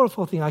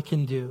powerful thing I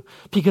can do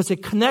because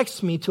it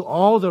connects me to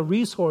all the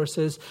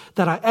resources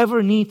that I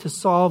ever need to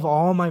solve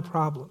all my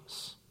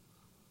problems.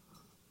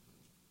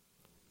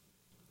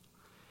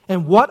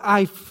 And what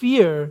I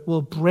fear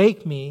will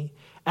break me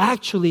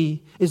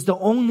actually is the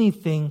only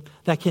thing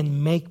that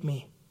can make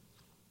me.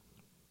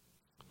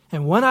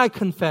 And when I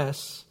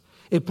confess,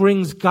 it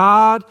brings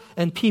God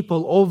and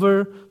people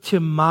over to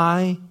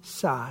my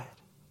side.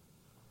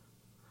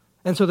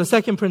 And so the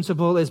second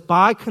principle is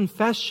by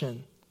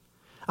confession,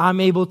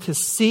 I'm able to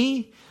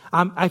see,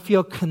 I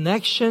feel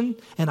connection,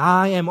 and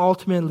I am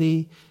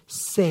ultimately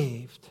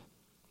saved.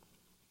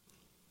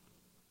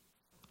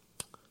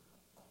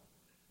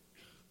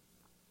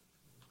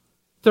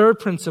 Third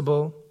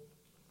principle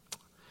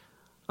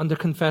under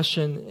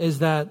confession is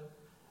that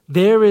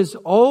there is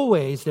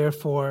always,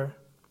 therefore,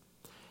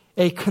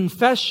 a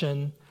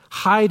confession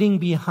hiding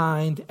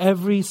behind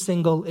every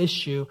single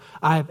issue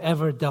I have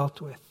ever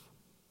dealt with.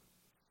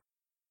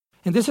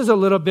 And this is a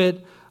little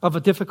bit of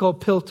a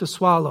difficult pill to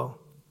swallow.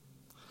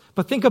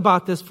 But think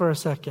about this for a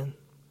second.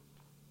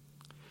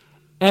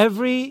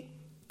 Every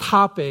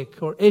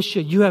topic or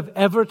issue you have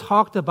ever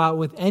talked about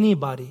with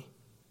anybody,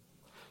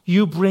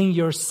 you bring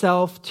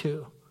yourself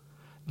to.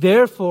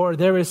 Therefore,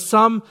 there is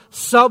some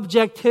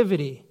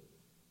subjectivity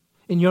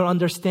in your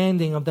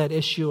understanding of that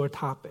issue or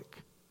topic.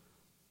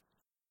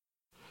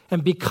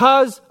 And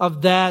because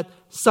of that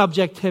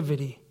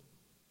subjectivity,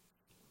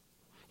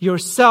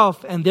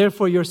 yourself and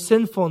therefore your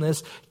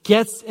sinfulness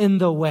gets in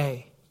the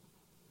way.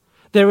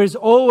 There is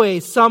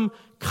always some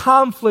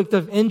conflict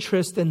of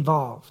interest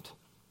involved.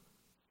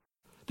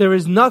 There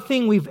is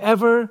nothing we've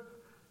ever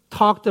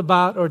talked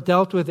about or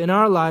dealt with in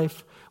our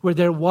life where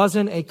there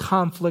wasn't a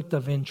conflict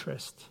of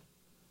interest.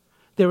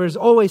 There is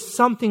always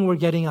something we're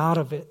getting out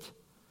of it,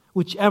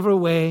 whichever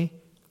way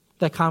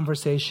that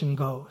conversation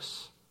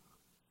goes.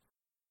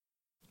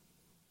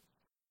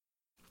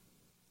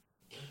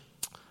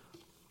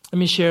 Let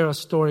me share a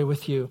story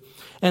with you.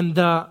 And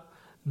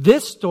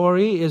this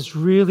story is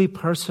really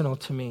personal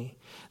to me.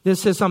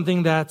 This is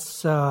something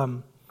that's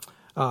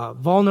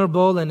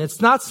vulnerable, and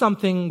it's not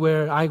something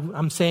where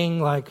I'm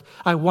saying like,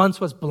 I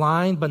once was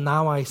blind, but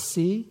now I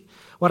see.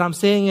 What I'm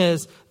saying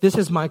is, this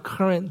is my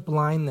current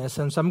blindness.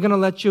 And so I'm going to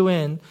let you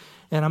in,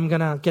 and I'm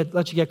going to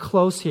let you get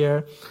close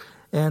here.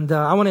 And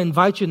I want to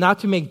invite you not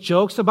to make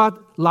jokes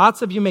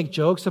lots of you make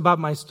jokes about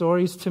my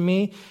stories to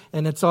me,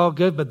 and it's all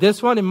good. But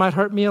this one, it might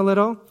hurt me a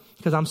little,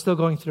 because I'm still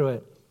going through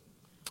it.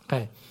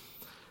 Okay.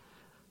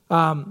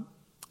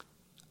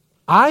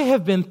 I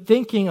have been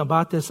thinking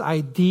about this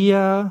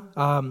idea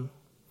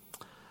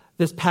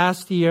this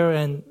past year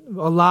and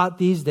a lot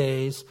these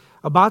days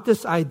about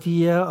this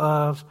idea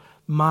of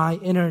my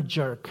inner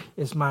jerk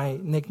is my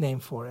nickname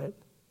for it.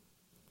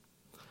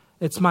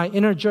 It's my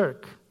inner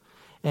jerk.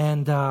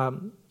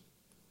 And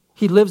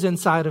he lives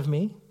inside of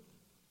me.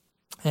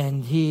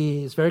 And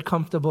he is very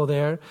comfortable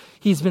there.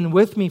 He's been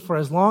with me for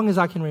as long as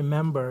I can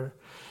remember.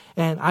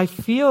 And I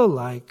feel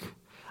like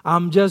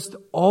I'm just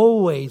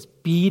always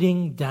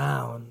beating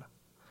down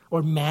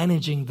or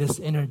managing this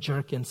inner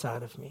jerk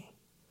inside of me.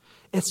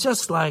 It's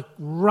just like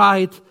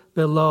right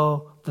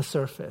below the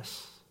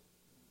surface.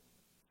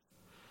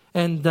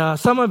 And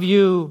some of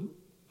you,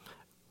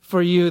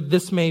 for you,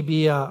 this may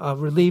be a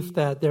relief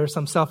that there's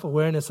some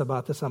self-awareness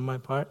about this on my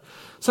part.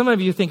 Some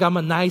of you think I'm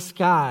a nice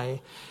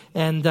guy.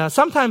 And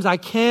sometimes I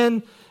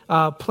can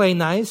play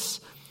nice,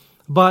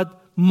 but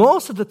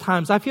most of the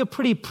times I feel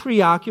pretty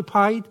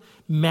preoccupied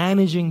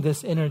managing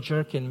this inner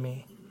jerk in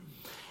me.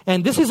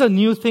 And this is a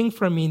new thing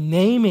for me,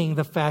 naming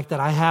the fact that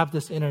I have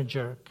this inner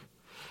jerk.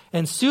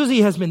 And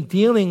Susie has been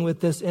dealing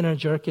with this inner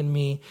jerk in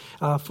me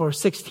for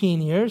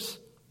 16 years.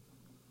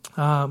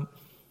 But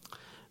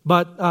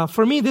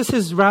for me, this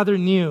is rather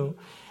new.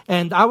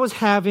 And I was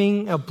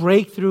having a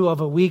breakthrough of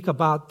a week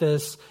about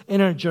this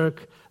inner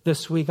jerk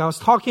this week. I was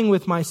talking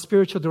with my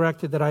spiritual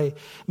director that I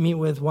meet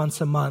with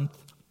once a month.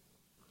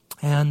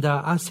 And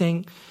I was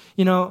saying,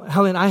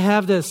 Helen, I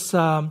have this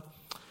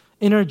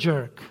inner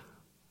jerk.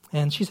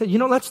 And she said,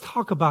 let's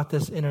talk about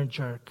this inner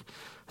jerk.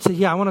 I said,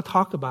 yeah, I want to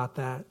talk about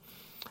that.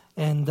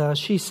 And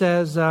she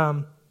says,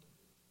 how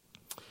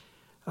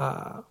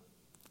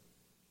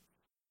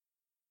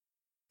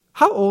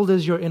old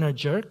is your inner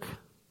jerk?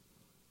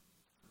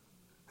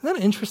 Isn't that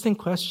an interesting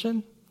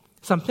question?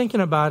 So I'm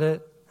thinking about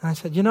it. And I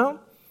said,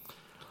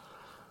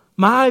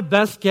 my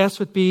best guess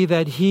would be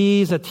that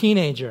he's a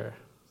teenager.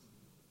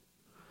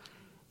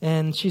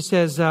 And she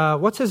says,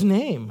 what's his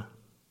name?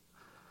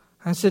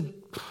 I said,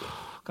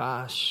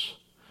 gosh,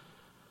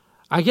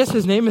 I guess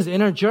his name is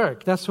Inner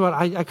Jerk. That's what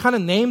I kind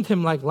of named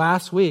him like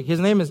last week. His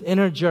name is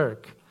Inner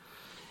Jerk.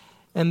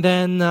 And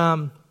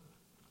then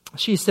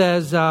she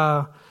says,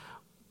 how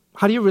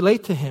do you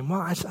relate to him?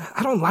 Well,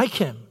 I don't like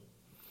him.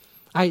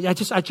 I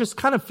just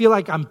kind of feel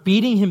like I'm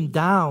beating him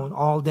down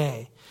all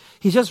day.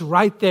 He's just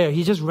right there.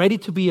 He's just ready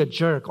to be a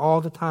jerk all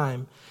the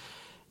time.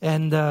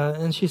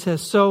 And she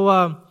says,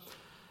 so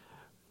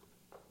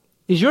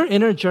is your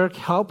inner jerk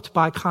helped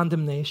by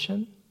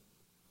condemnation?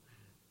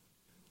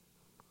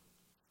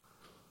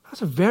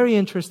 That's a very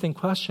interesting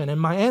question.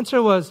 And my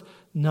answer was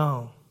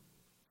no.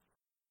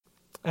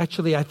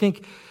 Actually, I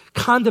think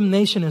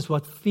condemnation is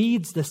what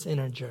feeds this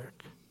inner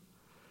jerk.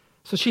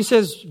 So she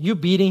says, you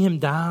beating him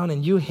down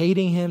and you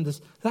hating him,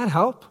 does that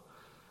help?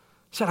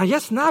 I said, I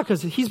guess not,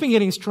 because he's been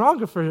getting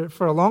stronger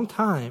for a long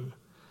time.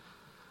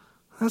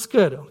 That's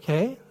good,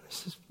 okay?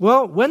 Says,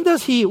 well, when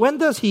does he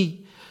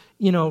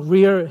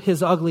rear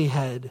his ugly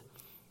head?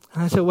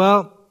 And I said,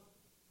 well,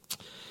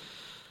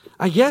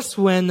 I guess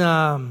when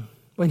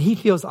he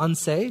feels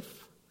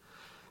unsafe.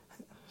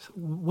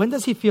 When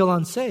does he feel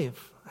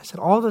unsafe? I said,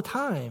 all the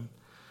time.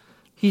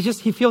 He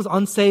feels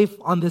unsafe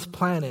on this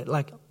planet.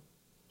 Like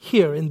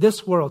here in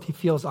this world, he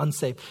feels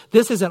unsafe.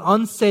 This is an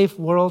unsafe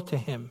world to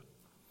him.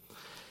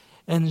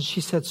 And she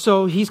said,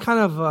 so he's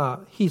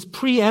he's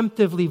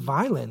preemptively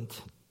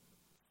violent.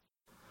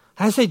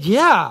 I said,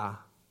 yeah.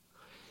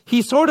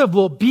 He sort of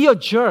will be a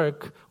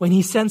jerk when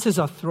he senses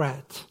a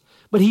threat,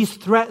 but he's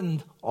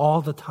threatened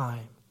all the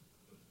time.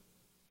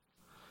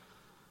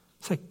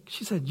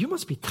 She said, you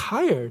must be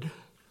tired. I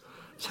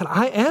said,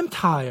 I am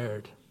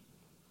tired.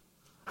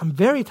 I'm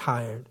very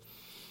tired.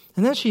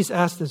 And then she's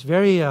asked this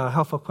very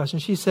helpful question.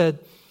 She said,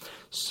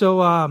 so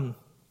how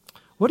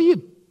do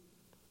you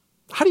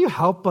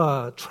help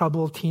a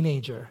troubled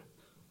teenager?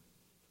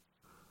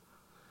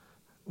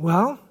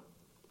 Well,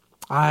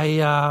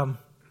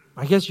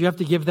 I guess you have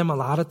to give them a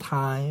lot of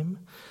time,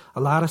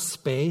 a lot of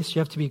space. You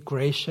have to be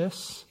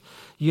gracious.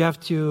 You have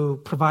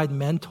to provide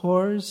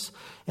mentors,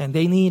 and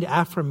they need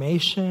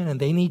affirmation, and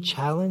they need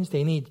challenge.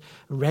 They need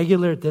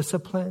regular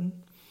discipline.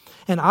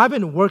 And I've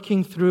been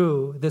working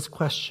through this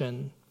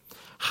question.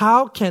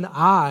 How can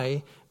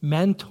I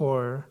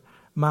mentor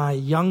my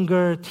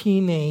younger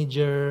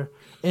teenager,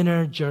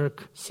 inner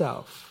jerk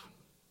self?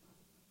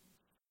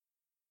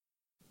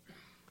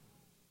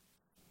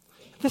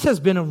 This has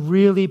been a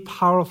really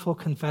powerful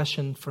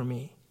confession for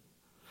me.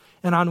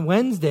 And on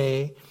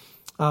Wednesday,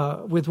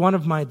 with one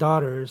of my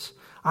daughters,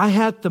 I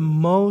had the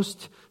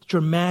most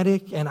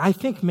dramatic and I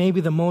think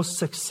maybe the most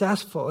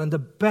successful and the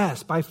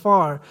best, by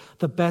far,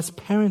 the best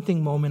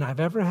parenting moment I've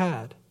ever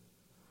had.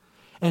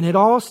 And it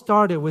all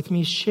started with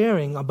me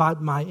sharing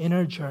about my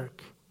inner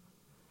jerk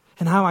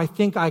and where I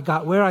think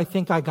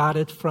I got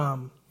it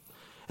from.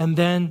 And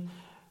then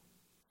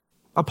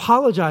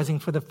apologizing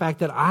for the fact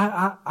that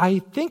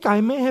I think I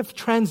may have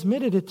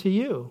transmitted it to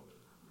you.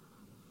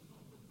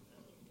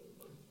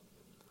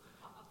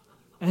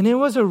 And it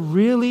was a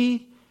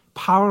really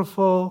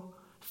powerful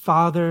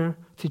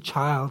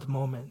father-to-child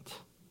moment.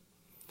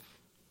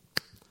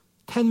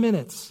 10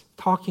 minutes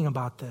talking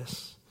about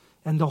this,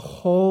 and the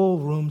whole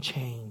room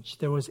changed.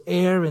 There was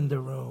air in the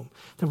room.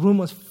 The room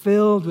was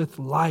filled with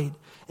light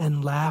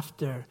and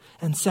laughter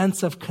and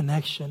sense of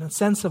connection, a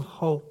sense of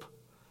hope.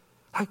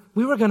 Like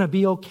we were going to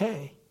be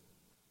okay.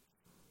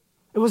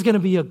 It was going to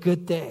be a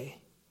good day.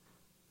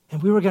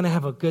 And we were going to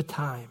have a good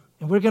time.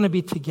 And we're going to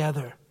be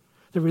together.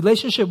 The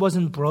relationship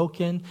wasn't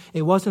broken.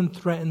 It wasn't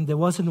threatened. It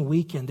wasn't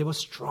weakened. It was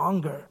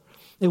stronger.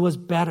 It was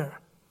better.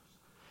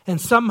 And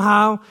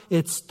somehow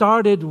it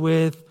started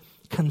with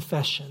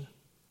confession.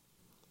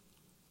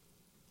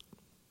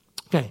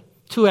 Okay,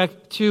 two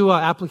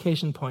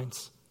application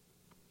points.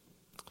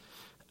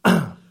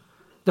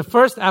 The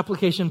first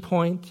application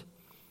point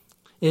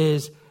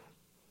is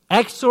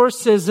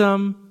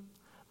exorcism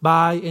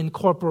by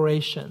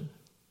incorporation.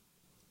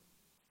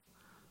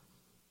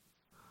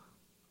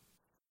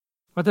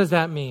 What does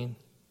that mean?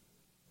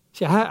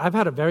 See, I've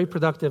had a very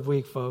productive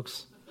week,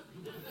 folks.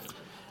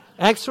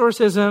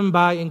 Exorcism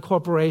by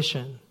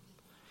incorporation.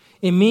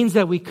 It means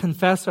that we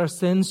confess our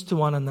sins to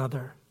one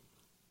another.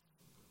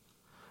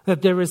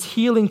 That there is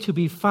healing to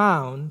be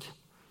found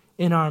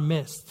in our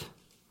midst.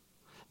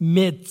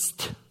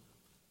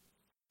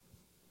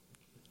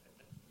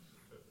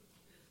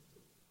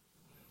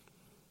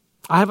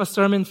 I have a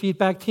sermon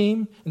feedback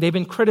team, and they've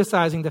been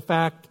criticizing the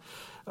fact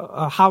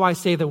how I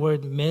say the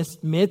word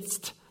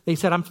midst. They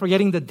said I'm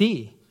forgetting the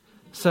D.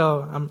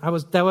 So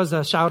that was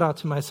a shout out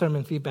to my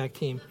sermon feedback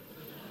team.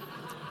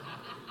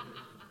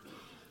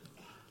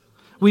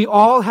 We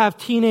all have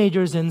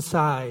teenagers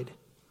inside,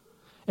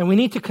 and we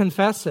need to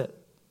confess it.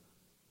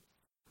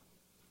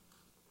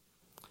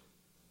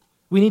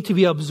 We need to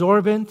be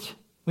absorbent.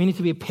 We need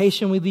to be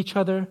patient with each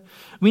other.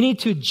 We need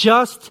to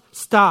just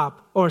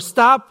stop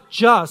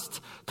just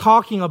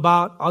talking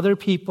about other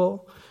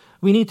people.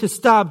 We need to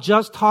stop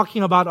just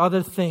talking about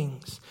other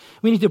things.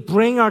 We need to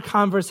bring our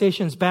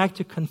conversations back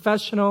to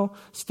confessional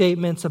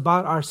statements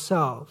about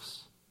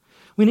ourselves.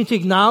 We need to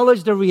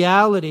acknowledge the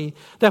reality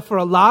that for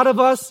a lot of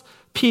us,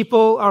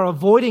 people are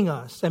avoiding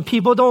us and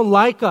people don't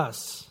like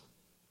us.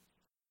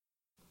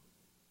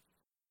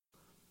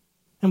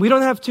 And we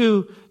don't have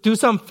to do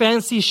some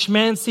fancy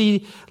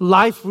schmancy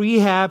life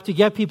rehab to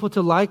get people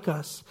to like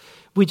us.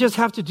 We just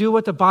have to do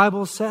what the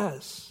Bible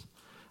says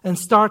and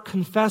start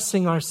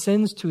confessing our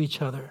sins to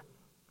each other.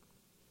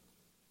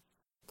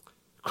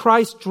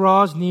 Christ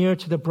draws near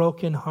to the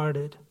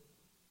brokenhearted.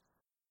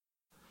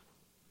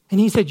 And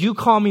he said, you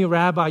call me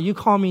rabbi, you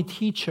call me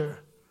teacher,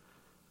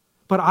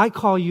 but I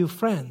call you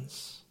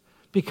friends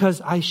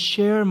because I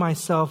share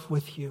myself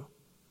with you.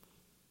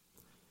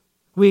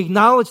 We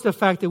acknowledge the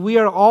fact that we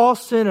are all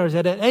sinners,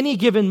 that at any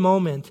given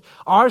moment,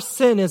 our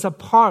sin is a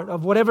part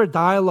of whatever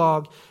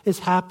dialogue is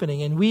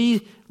happening. And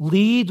we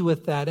lead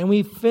with that and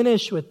we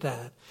finish with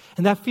that.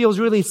 And that feels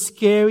really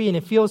scary and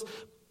it feels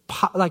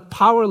like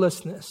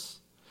powerlessness.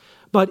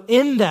 But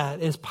in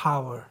that is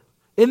power.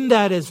 In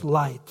that is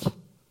light.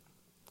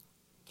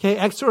 Okay,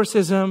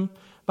 exorcism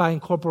by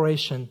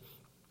incorporation.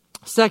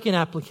 Second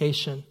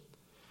application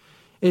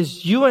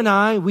is you and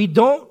I, we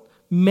don't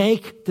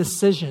make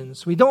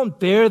decisions. We don't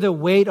bear the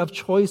weight of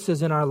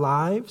choices in our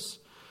lives.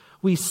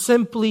 We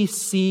simply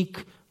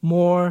seek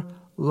more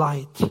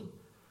light.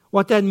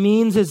 What that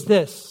means is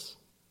this.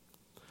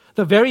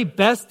 The very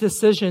best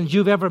decisions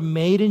you've ever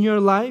made in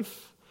your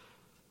life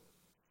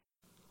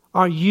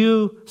are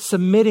you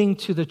submitting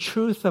to the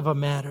truth of a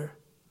matter.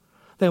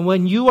 That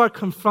when you are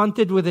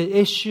confronted with an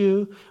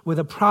issue, with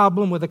a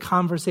problem, with a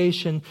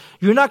conversation,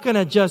 you're not going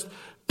to just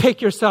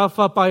pick yourself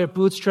up by your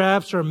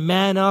bootstraps or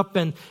man up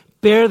and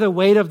bear the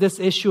weight of this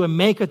issue and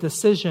make a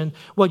decision.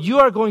 What you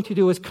are going to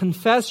do is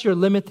confess your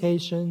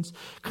limitations,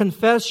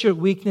 confess your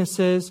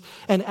weaknesses,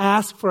 and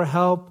ask for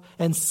help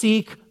and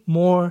seek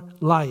more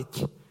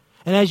light.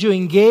 And as you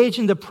engage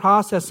in the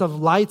process of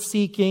light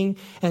seeking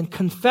and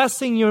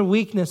confessing your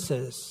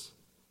weaknesses,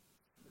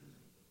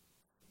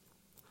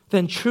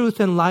 then truth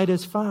and light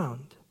is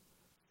found.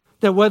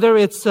 That whether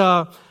it's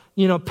a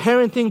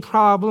parenting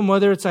problem,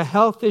 whether it's a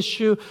health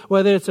issue,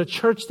 whether it's a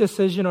church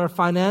decision or a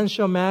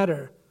financial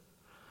matter,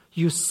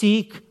 you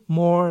seek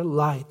more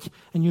light,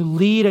 and you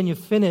lead and you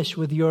finish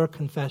with your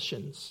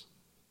confessions.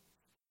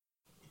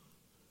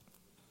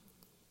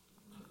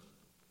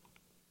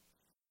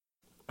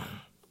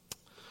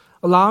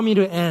 Allow me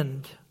to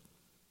end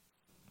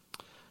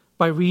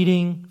by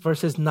reading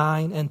verses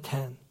 9 and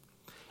 10.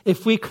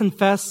 If we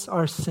confess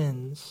our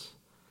sins,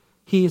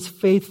 He is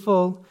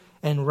faithful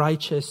and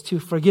righteous to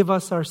forgive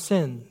us our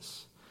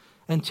sins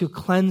and to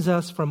cleanse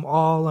us from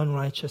all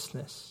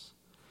unrighteousness.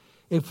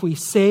 If we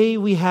say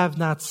we have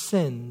not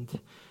sinned,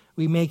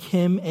 we make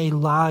Him a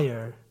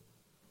liar,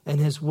 and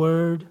His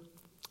word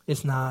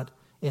is not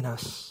in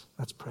us.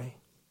 Let's pray.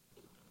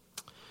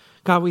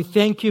 God, we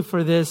thank You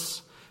for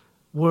this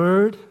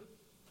word,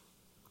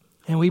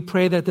 and we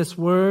pray that this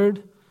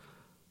word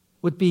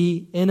would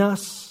be in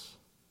us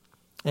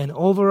and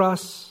over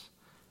us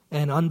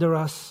and under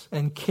us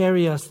and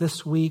carry us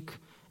this week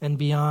and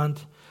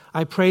beyond.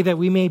 I pray that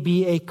we may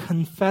be a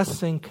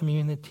confessing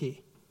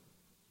community,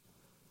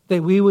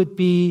 that we would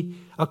be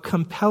a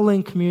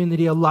compelling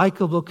community, a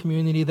likable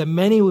community, that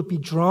many would be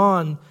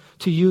drawn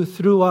to You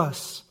through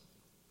us,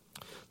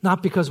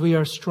 not because we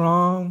are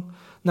strong,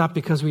 not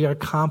because we are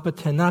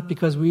competent, not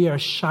because we are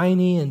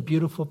shiny and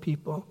beautiful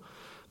people,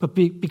 but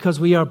because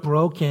we are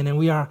broken and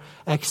we are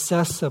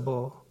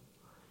accessible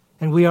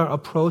and we are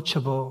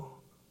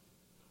approachable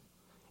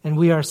and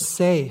we are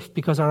safe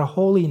because our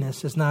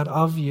holiness is not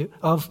of You,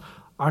 of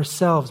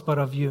ourselves, but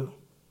of You.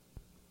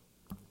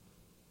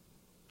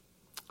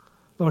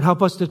 Lord,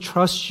 help us to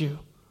trust You,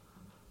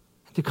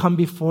 to come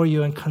before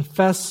You and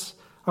confess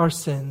our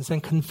sins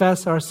and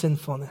confess our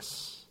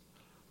sinfulness.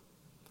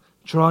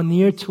 Draw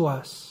near to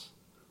us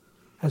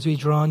as we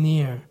draw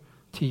near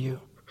to You.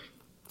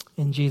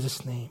 In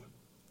Jesus' name,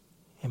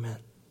 amen.